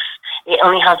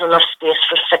has enough space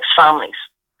for 6 families.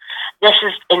 This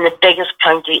is in the biggest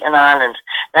county in Ireland.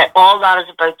 Now, all that is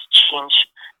about to change.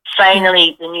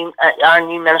 Finally, our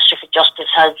new Minister for Justice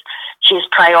has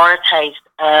prioritised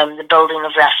the building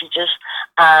of refuges,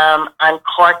 and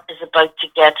Cork is about to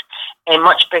get a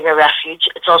much bigger refuge.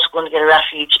 It's also going to get a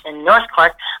refuge in North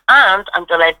Cork, and I'm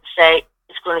delighted to say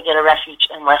it's going to get a refuge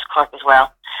in West Cork as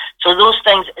well. So those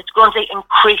things, it's going to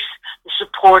increase the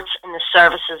supports and the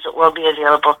services that will be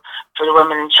available for the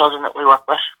women and children that we work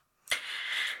with.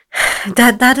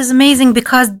 That is amazing,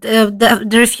 because the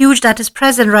refuge that is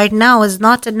present right now is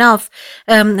not enough,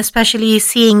 especially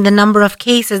seeing the number of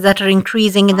cases that are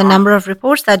increasing and the number of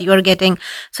reports that you are getting.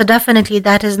 So definitely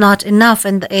that is not enough,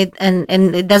 and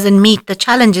it doesn't meet the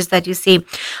challenges that you see.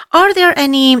 Are there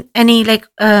any like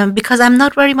because I'm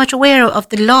not very much aware of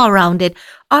the law around it,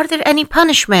 are there any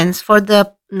punishments for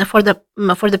the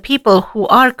people who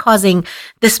are causing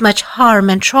this much harm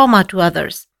and trauma to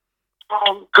others?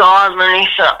 Oh God,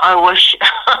 Melissa, I wish.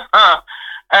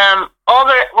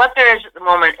 What there is at the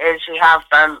moment is we have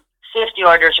safety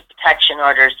orders or protection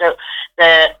orders. So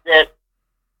that's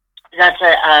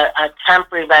a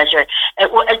temporary measure.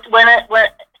 If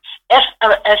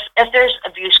there's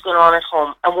abuse going on at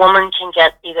home, a woman can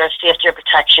get either a safety or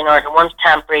protection order. One's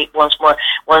temporary, one's more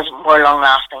long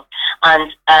lasting,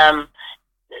 and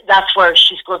that's where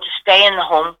she's going to stay in the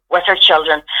home with her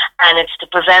children, and it's to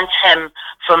prevent him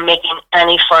from making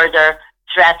any further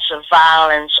threats of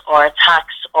violence or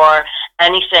attacks or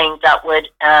anything that would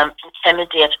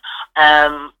intimidate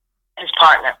his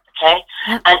partner, okay?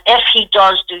 Yep. And if he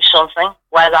does do something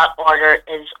while that order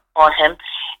is on him,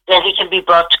 then he can be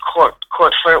brought to court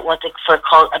for what they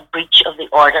call a breach of the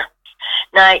order.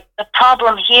 Now, the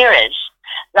problem here is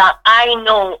that I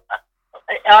know,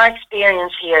 our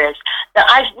experience here is that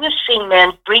we've seen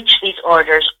men breach these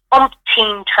orders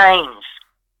umpteen times.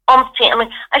 I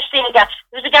mean, I've seen a guy.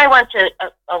 There was a guy who went to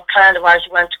a client of ours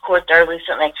who went to court there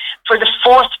recently for the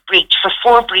 4th breach, for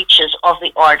 4 breaches of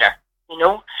the order. You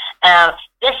know,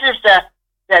 this is the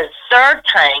 3rd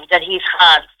time that he's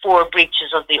had 4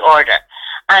 breaches of the order,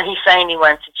 and he finally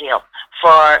went to jail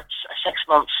for 6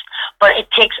 months. But it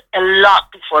takes a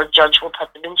lot before a judge will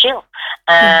put them in jail.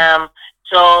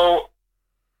 So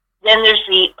then there's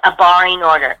a barring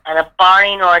order, and a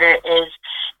barring order is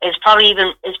probably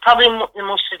the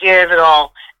most severe of it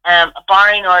all. A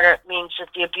barring order means that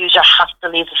the abuser has to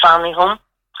leave the family home,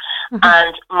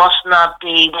 and must not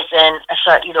be within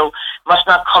must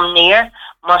not come near,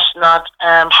 must not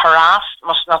harass,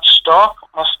 must not stalk,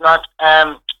 must not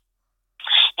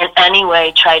in any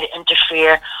way try to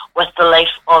interfere with the life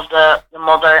of the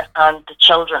mother and the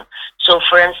children. So,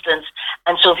 for instance,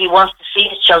 if he wants to see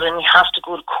his children, he has to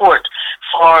go to court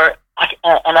for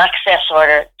an access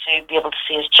order to be able to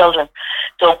see his children.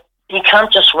 So you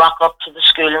can't just rock up to the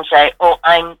school and say, "Oh,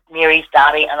 I'm Mary's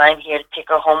daddy and I'm here to take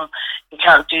her home." You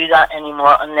can't do that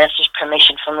anymore unless there's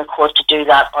permission from the court to do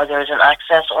that or there's an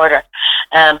access order.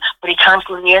 But he can't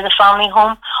go near the family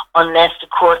home unless the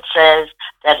court says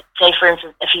that, say for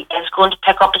instance, if he is going to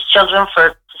pick up his children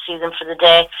to see them for the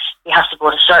day, he has to go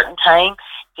at a certain time.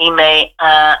 He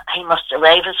must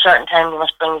arrive at a certain time. He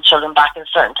must bring the children back at a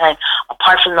certain time.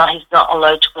 Apart from that, he's not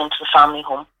allowed to go into the family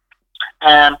home.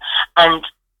 And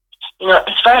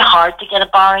it's very hard to get a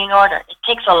barring order. It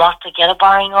takes a lot to get a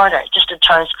barring order, just in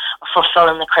terms of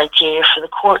fulfilling the criteria for the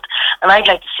court. And I'd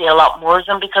like to see a lot more of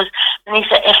them, because,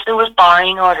 Denisa, if there was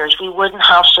barring orders, we wouldn't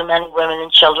have so many women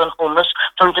and children homeless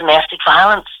from domestic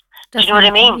violence. Do you know what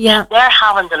I mean? Yeah. They're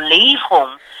having to leave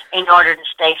home in order to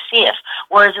stay safe.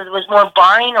 Whereas if there was more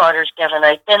barring orders given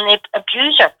out, then the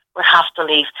abuser would have to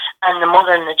leave, and the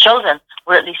mother and the children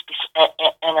would at least be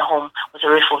in a home with a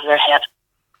roof over their head.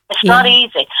 It's not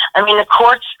easy. I mean, the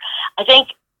courts, I think,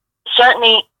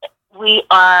 certainly we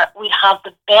have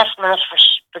the best Minister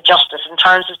for Justice in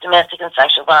terms of domestic and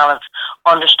sexual violence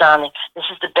understanding. This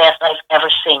is the best I've ever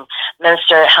seen.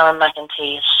 Minister Helen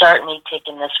McEntee has certainly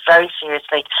taken this very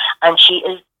seriously, and she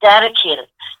is dedicated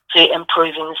to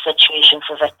improving the situation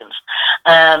for victims.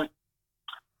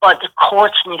 But the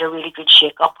courts need a really good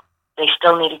shake-up. They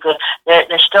still need a good.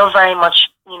 They're still very much,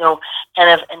 kind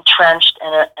of entrenched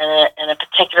in a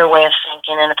particular way of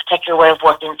thinking, in a particular way of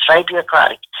working. It's very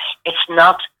bureaucratic. It's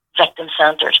not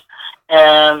victim-centered.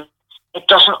 It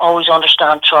doesn't always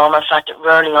understand trauma. In fact,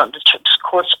 the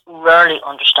courts rarely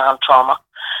understand trauma.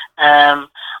 And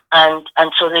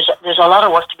so there's a lot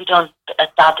of work to be done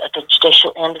at the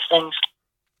judicial end of things.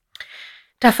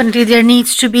 Definitely, there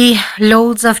needs to be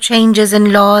loads of changes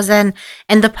in laws and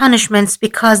the punishments,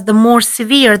 because the more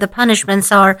severe the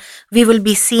punishments are, we will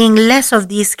be seeing less of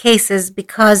these cases,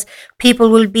 because people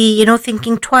will be,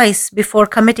 thinking twice before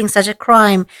committing such a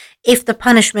crime if the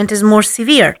punishment is more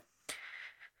severe.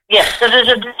 Yes, so there's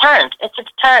a deterrent. It's a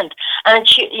deterrent, and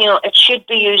it should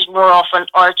be used more often,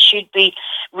 or it should be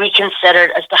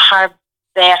reconsidered as to how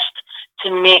best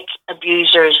to make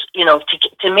abusers,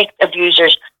 to make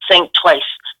abusers think twice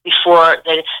before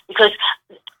because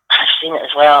I've seen it as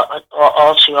well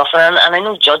all too often, and I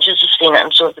know judges have seen it,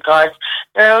 and so have the guards.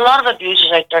 There are a lot of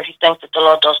abusers out there who think that the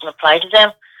law doesn't apply to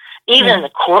them. Even in the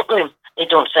courtroom, they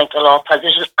don't think the law applies.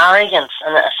 There's an arrogance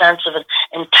and a sense of an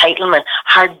entitlement.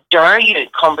 How dare you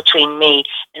come between me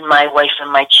and my wife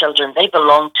and my children? They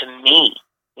belong to me,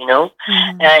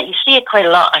 You see it quite a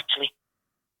lot, actually.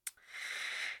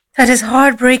 That is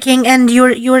heartbreaking, and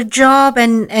your job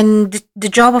and the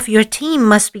job of your team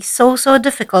must be so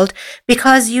difficult,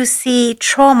 because you see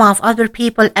trauma of other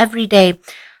people every day.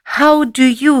 How do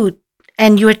you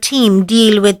and your team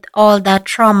deal with all that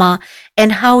trauma,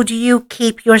 and how do you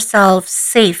keep yourself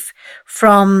safe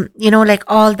from,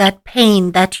 all that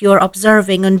pain that you're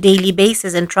observing on a daily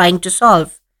basis and trying to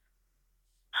solve?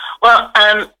 Well,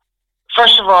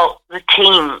 first of all, the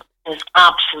team is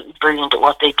absolutely brilliant at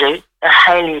what they do. They're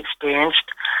highly experienced.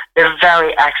 They're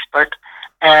very expert,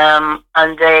 and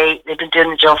they've been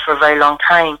doing the job for a very long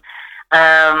time.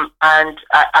 And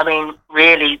I mean,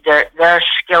 really, their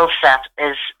skill set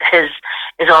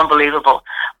is unbelievable.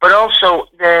 But also,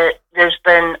 there's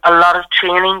been a lot of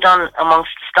training done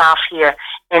amongst the staff here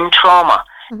in trauma,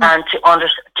 and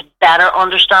to better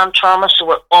understand trauma. So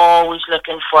we're always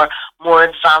looking for more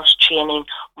advanced training,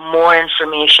 more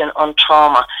information on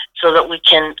trauma, so that we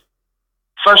can,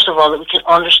 first of all, that we can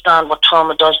understand what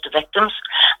trauma does to victims,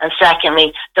 and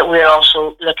secondly, that we're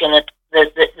also looking at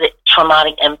the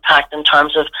traumatic impact in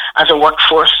terms of as a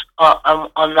workforce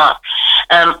on that.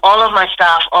 All of my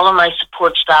staff, all of my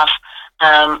support staff,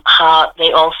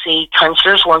 they all see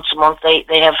counsellors once a month.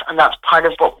 They have, and that's part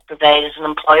of what we provide as an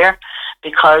employer,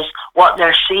 because what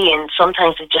they're seeing,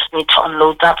 sometimes they just need to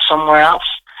unload that somewhere else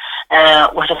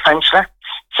with a counsellor.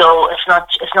 So it's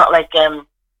not like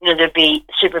there'd be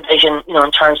supervision,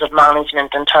 in terms of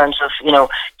management, in terms of,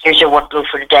 here's your workload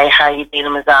for the day, how are you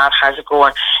dealing with that, how's it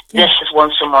going? Yeah. This is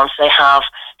once a month. They have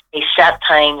a set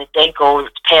time that they go,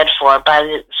 it's paid for by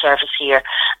the service here,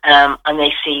 and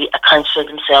they see a counsellor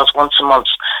themselves once a month,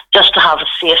 just to have a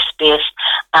safe space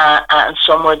and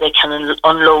somewhere they can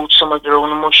unload some of their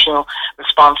own emotional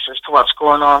responses to what's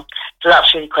going on. So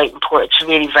that's really quite important. It's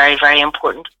really very, very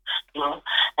important.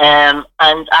 And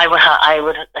I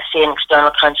would say an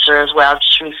external counsellor as well.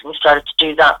 Just recently started to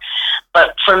do that.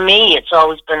 But for me, it's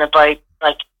always been about,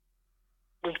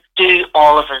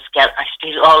 all of us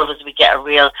get a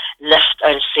real lift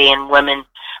out of seeing women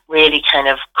really kind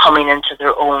of coming into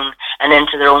their own and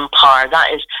into their own power.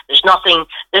 There's nothing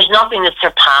that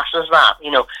surpasses that,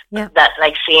 that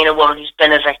like seeing a woman who's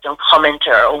been a victim come into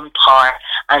her own power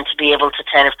and to be able to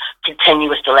kind of continue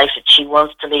with the life that she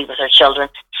wants to lead with her children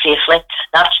safely.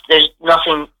 There's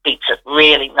nothing beats it,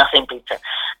 really, nothing beats it.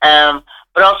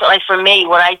 But also, like for me,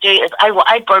 what I do is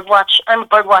I bird watch. I'm a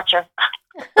bird watcher.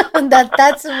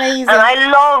 That's amazing. And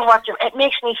I love watching. It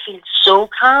makes me feel so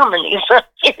calm. And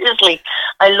seriously,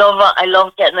 I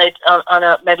love getting out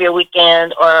on maybe a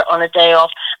weekend or on a day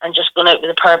off and just going out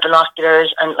with a pair of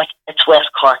binoculars, and like, it's West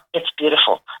Cork. It's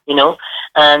beautiful,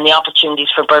 and the opportunities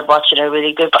for bird watching are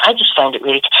really good. But I just find it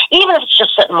really, even if it's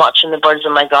just sitting watching the birds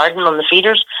in my garden on the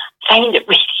feeders, I find it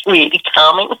really, really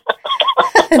calming.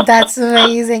 That's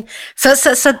amazing. So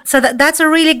that's a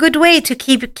really good way to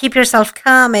keep yourself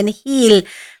calm and heal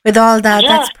with all that.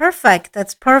 Yeah.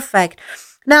 That's perfect.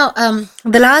 Now,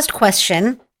 the last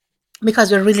question,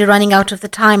 because we're really running out of the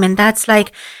time, and that's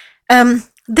like,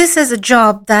 this is a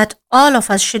job that all of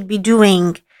us should be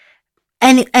doing,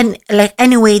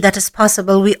 any way that is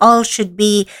possible. We all should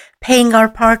be paying our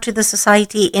part to the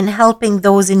society in helping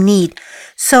those in need.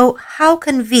 So how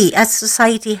can we as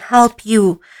society help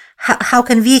you? How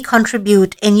can we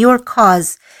contribute in your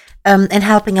cause in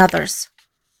helping others?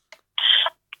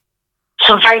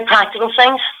 Some very practical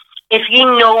things. If you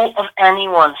know of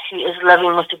anyone who is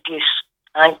living with abuse,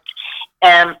 right,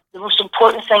 the most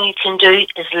important thing you can do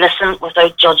is listen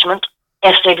without judgment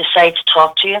if they decide to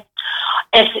talk to you.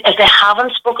 If they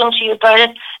haven't spoken to you about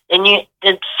it,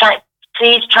 then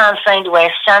please try and find a way,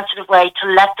 a sensitive way, to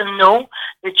let them know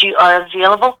that you are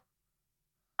available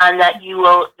and that you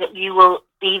will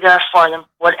be there for them,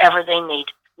 whatever they need.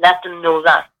 Let them know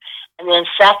that. And then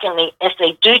secondly, if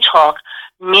they do talk,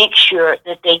 make sure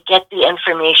that they get the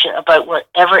information about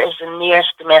whatever is the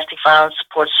nearest domestic violence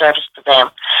support service to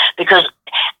them. Because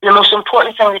the most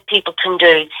important thing that people can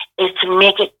do is to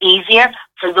make it easier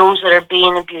for those that are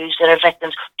being abused, that are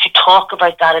victims, to talk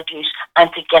about that abuse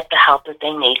and to get the help that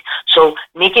they need. So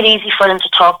make it easy for them to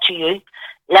talk to you.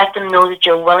 Let them know that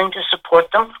you're willing to support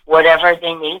them, whatever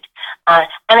they need.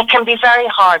 And it can be very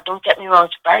hard, don't get me wrong,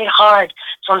 it's very hard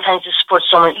sometimes to support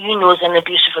someone you know is in an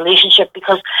abusive relationship,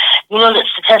 because that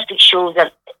statistics show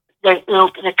that there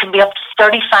can be up to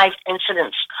 35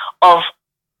 incidents of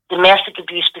domestic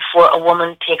abuse before a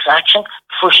woman takes action,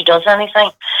 before she does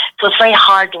anything. So it's very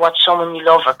hard to watch someone you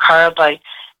love or care about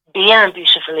be in an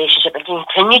abusive relationship and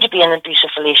continue to be in an abusive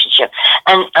relationship.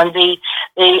 And the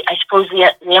I suppose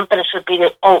the impetus would be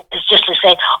that, it's just to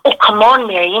say, come on,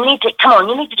 Mary, you need to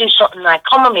do something now.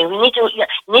 Come with me. You need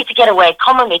to get away.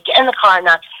 Come with me. Get in the car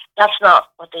now. That's not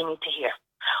what they need to hear.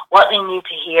 What they need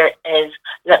to hear is,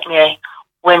 look, Mary,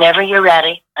 whenever you're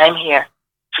ready, I'm here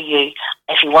for you.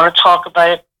 If you want to talk about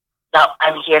it,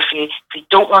 I'm here for you. If you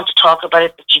don't want to talk about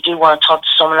it, but you do want to talk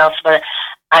to someone else about it,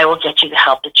 I will get you the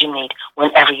help that you need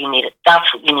whenever you need it.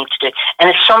 That's what you need to do. And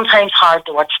it's sometimes hard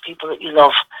to watch people that you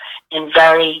love in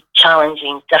very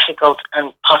challenging, difficult,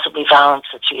 and possibly violent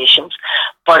situations.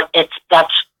 But it's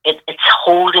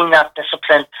holding that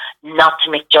discipline not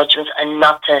to make judgments and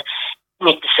not to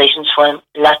make decisions for them.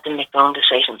 Let them make their own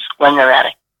decisions when they're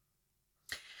ready.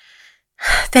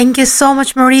 Thank you so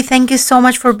much, Marie. Thank you so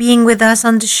much for being with us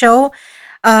on the show.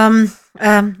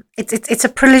 It's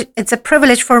a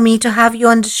privilege for me to have you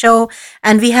on the show,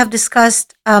 and we have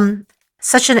discussed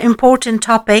such an important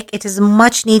topic. It is a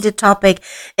much needed topic.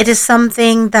 It is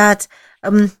something that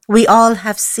we all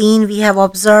have seen, we have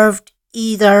observed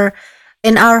either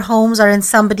in our homes or in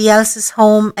somebody else's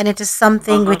home, and it is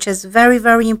something which is very,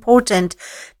 very important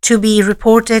to be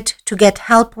reported, to get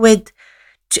help with,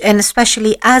 and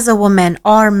especially as a woman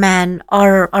or man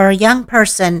or a young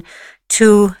person,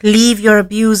 to leave your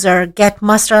abuser,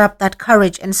 muster up that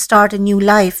courage and start a new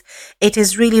life. It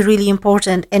is really, really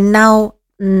important. And now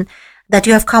that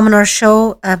you have come on our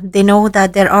show, they know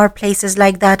that there are places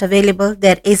like that available.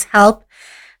 There is help.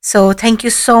 So thank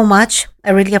you so much. I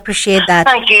really appreciate that.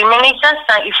 Thank you, Manisha.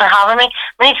 Thank you for having me.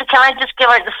 Manisha, can I just give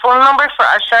out the phone number for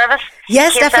our service?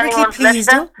 Yes, definitely, please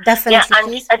do. Definitely, and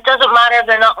please. It doesn't matter if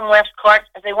they're not in West Cork.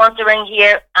 If they want to ring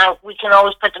here, we can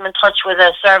always put them in touch with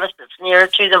a service that's nearer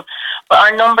to them. But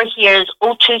our number here is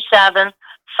 027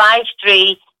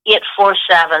 53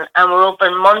 847, and we're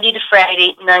open Monday to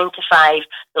Friday, 9 to 5.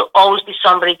 There'll always be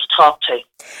somebody to talk to.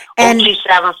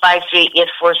 027 53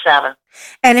 847.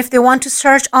 And if they want to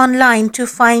search online to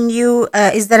find you,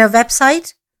 is there a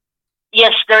website?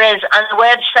 Yes, there is. And the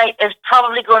website is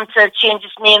probably going to change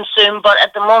its name soon, but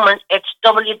at the moment it's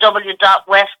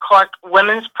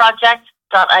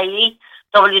www.westcorkwomensproject.ie.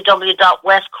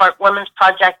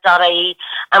 www.westcorkwomensproject.ie,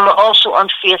 and we're also on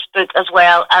Facebook as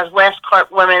well as West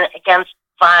Cork Women Against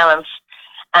Violence,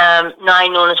 now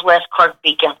known as West Cork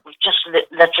Beacon. We've just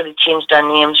literally changed our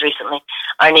name recently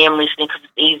because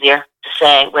it's easier to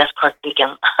say, West Cork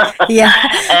Beacon. Yeah.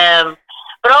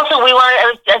 But also we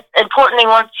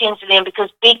want to change the name because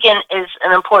Beacon is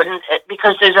an important,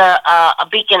 because there's a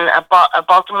beacon, a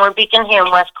Baltimore beacon here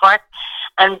in West Cork,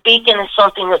 and Beacon is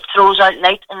something that throws out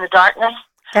light in the darkness.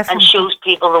 Definitely. And shows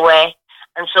people the way.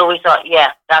 And so we thought,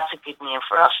 yeah, that's a good name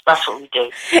for us. That's what we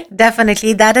do.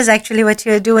 Definitely. That is actually what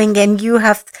you're doing. And you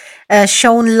have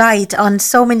shown light on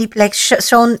so many,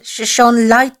 shown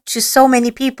light to so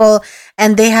many people,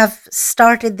 and they have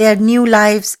started their new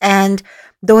lives. And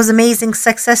those amazing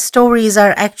success stories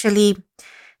are actually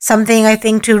something I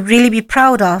think to really be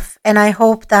proud of. And I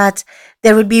hope that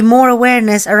there will be more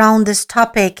awareness around this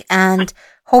topic. And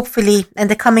hopefully in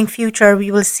the coming future,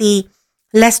 we will see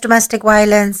less domestic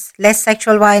violence, less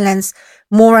sexual violence,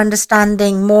 more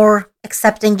understanding, more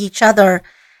accepting each other,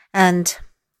 and,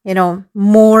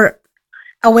 more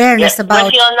awareness about...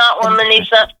 With you on that one,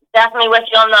 Melissa. Definitely with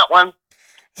you on that one.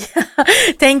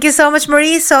 Thank you so much,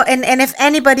 Marie. So, and if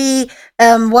anybody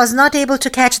was not able to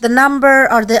catch the number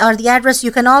or the address,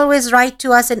 you can always write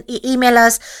to us and email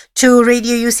us to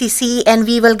Radio UCC, and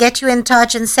we will get you in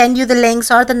touch and send you the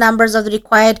links or the numbers of the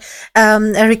required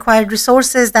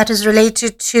resources that is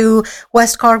related to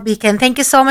West Cork Beacon. Thank you so much.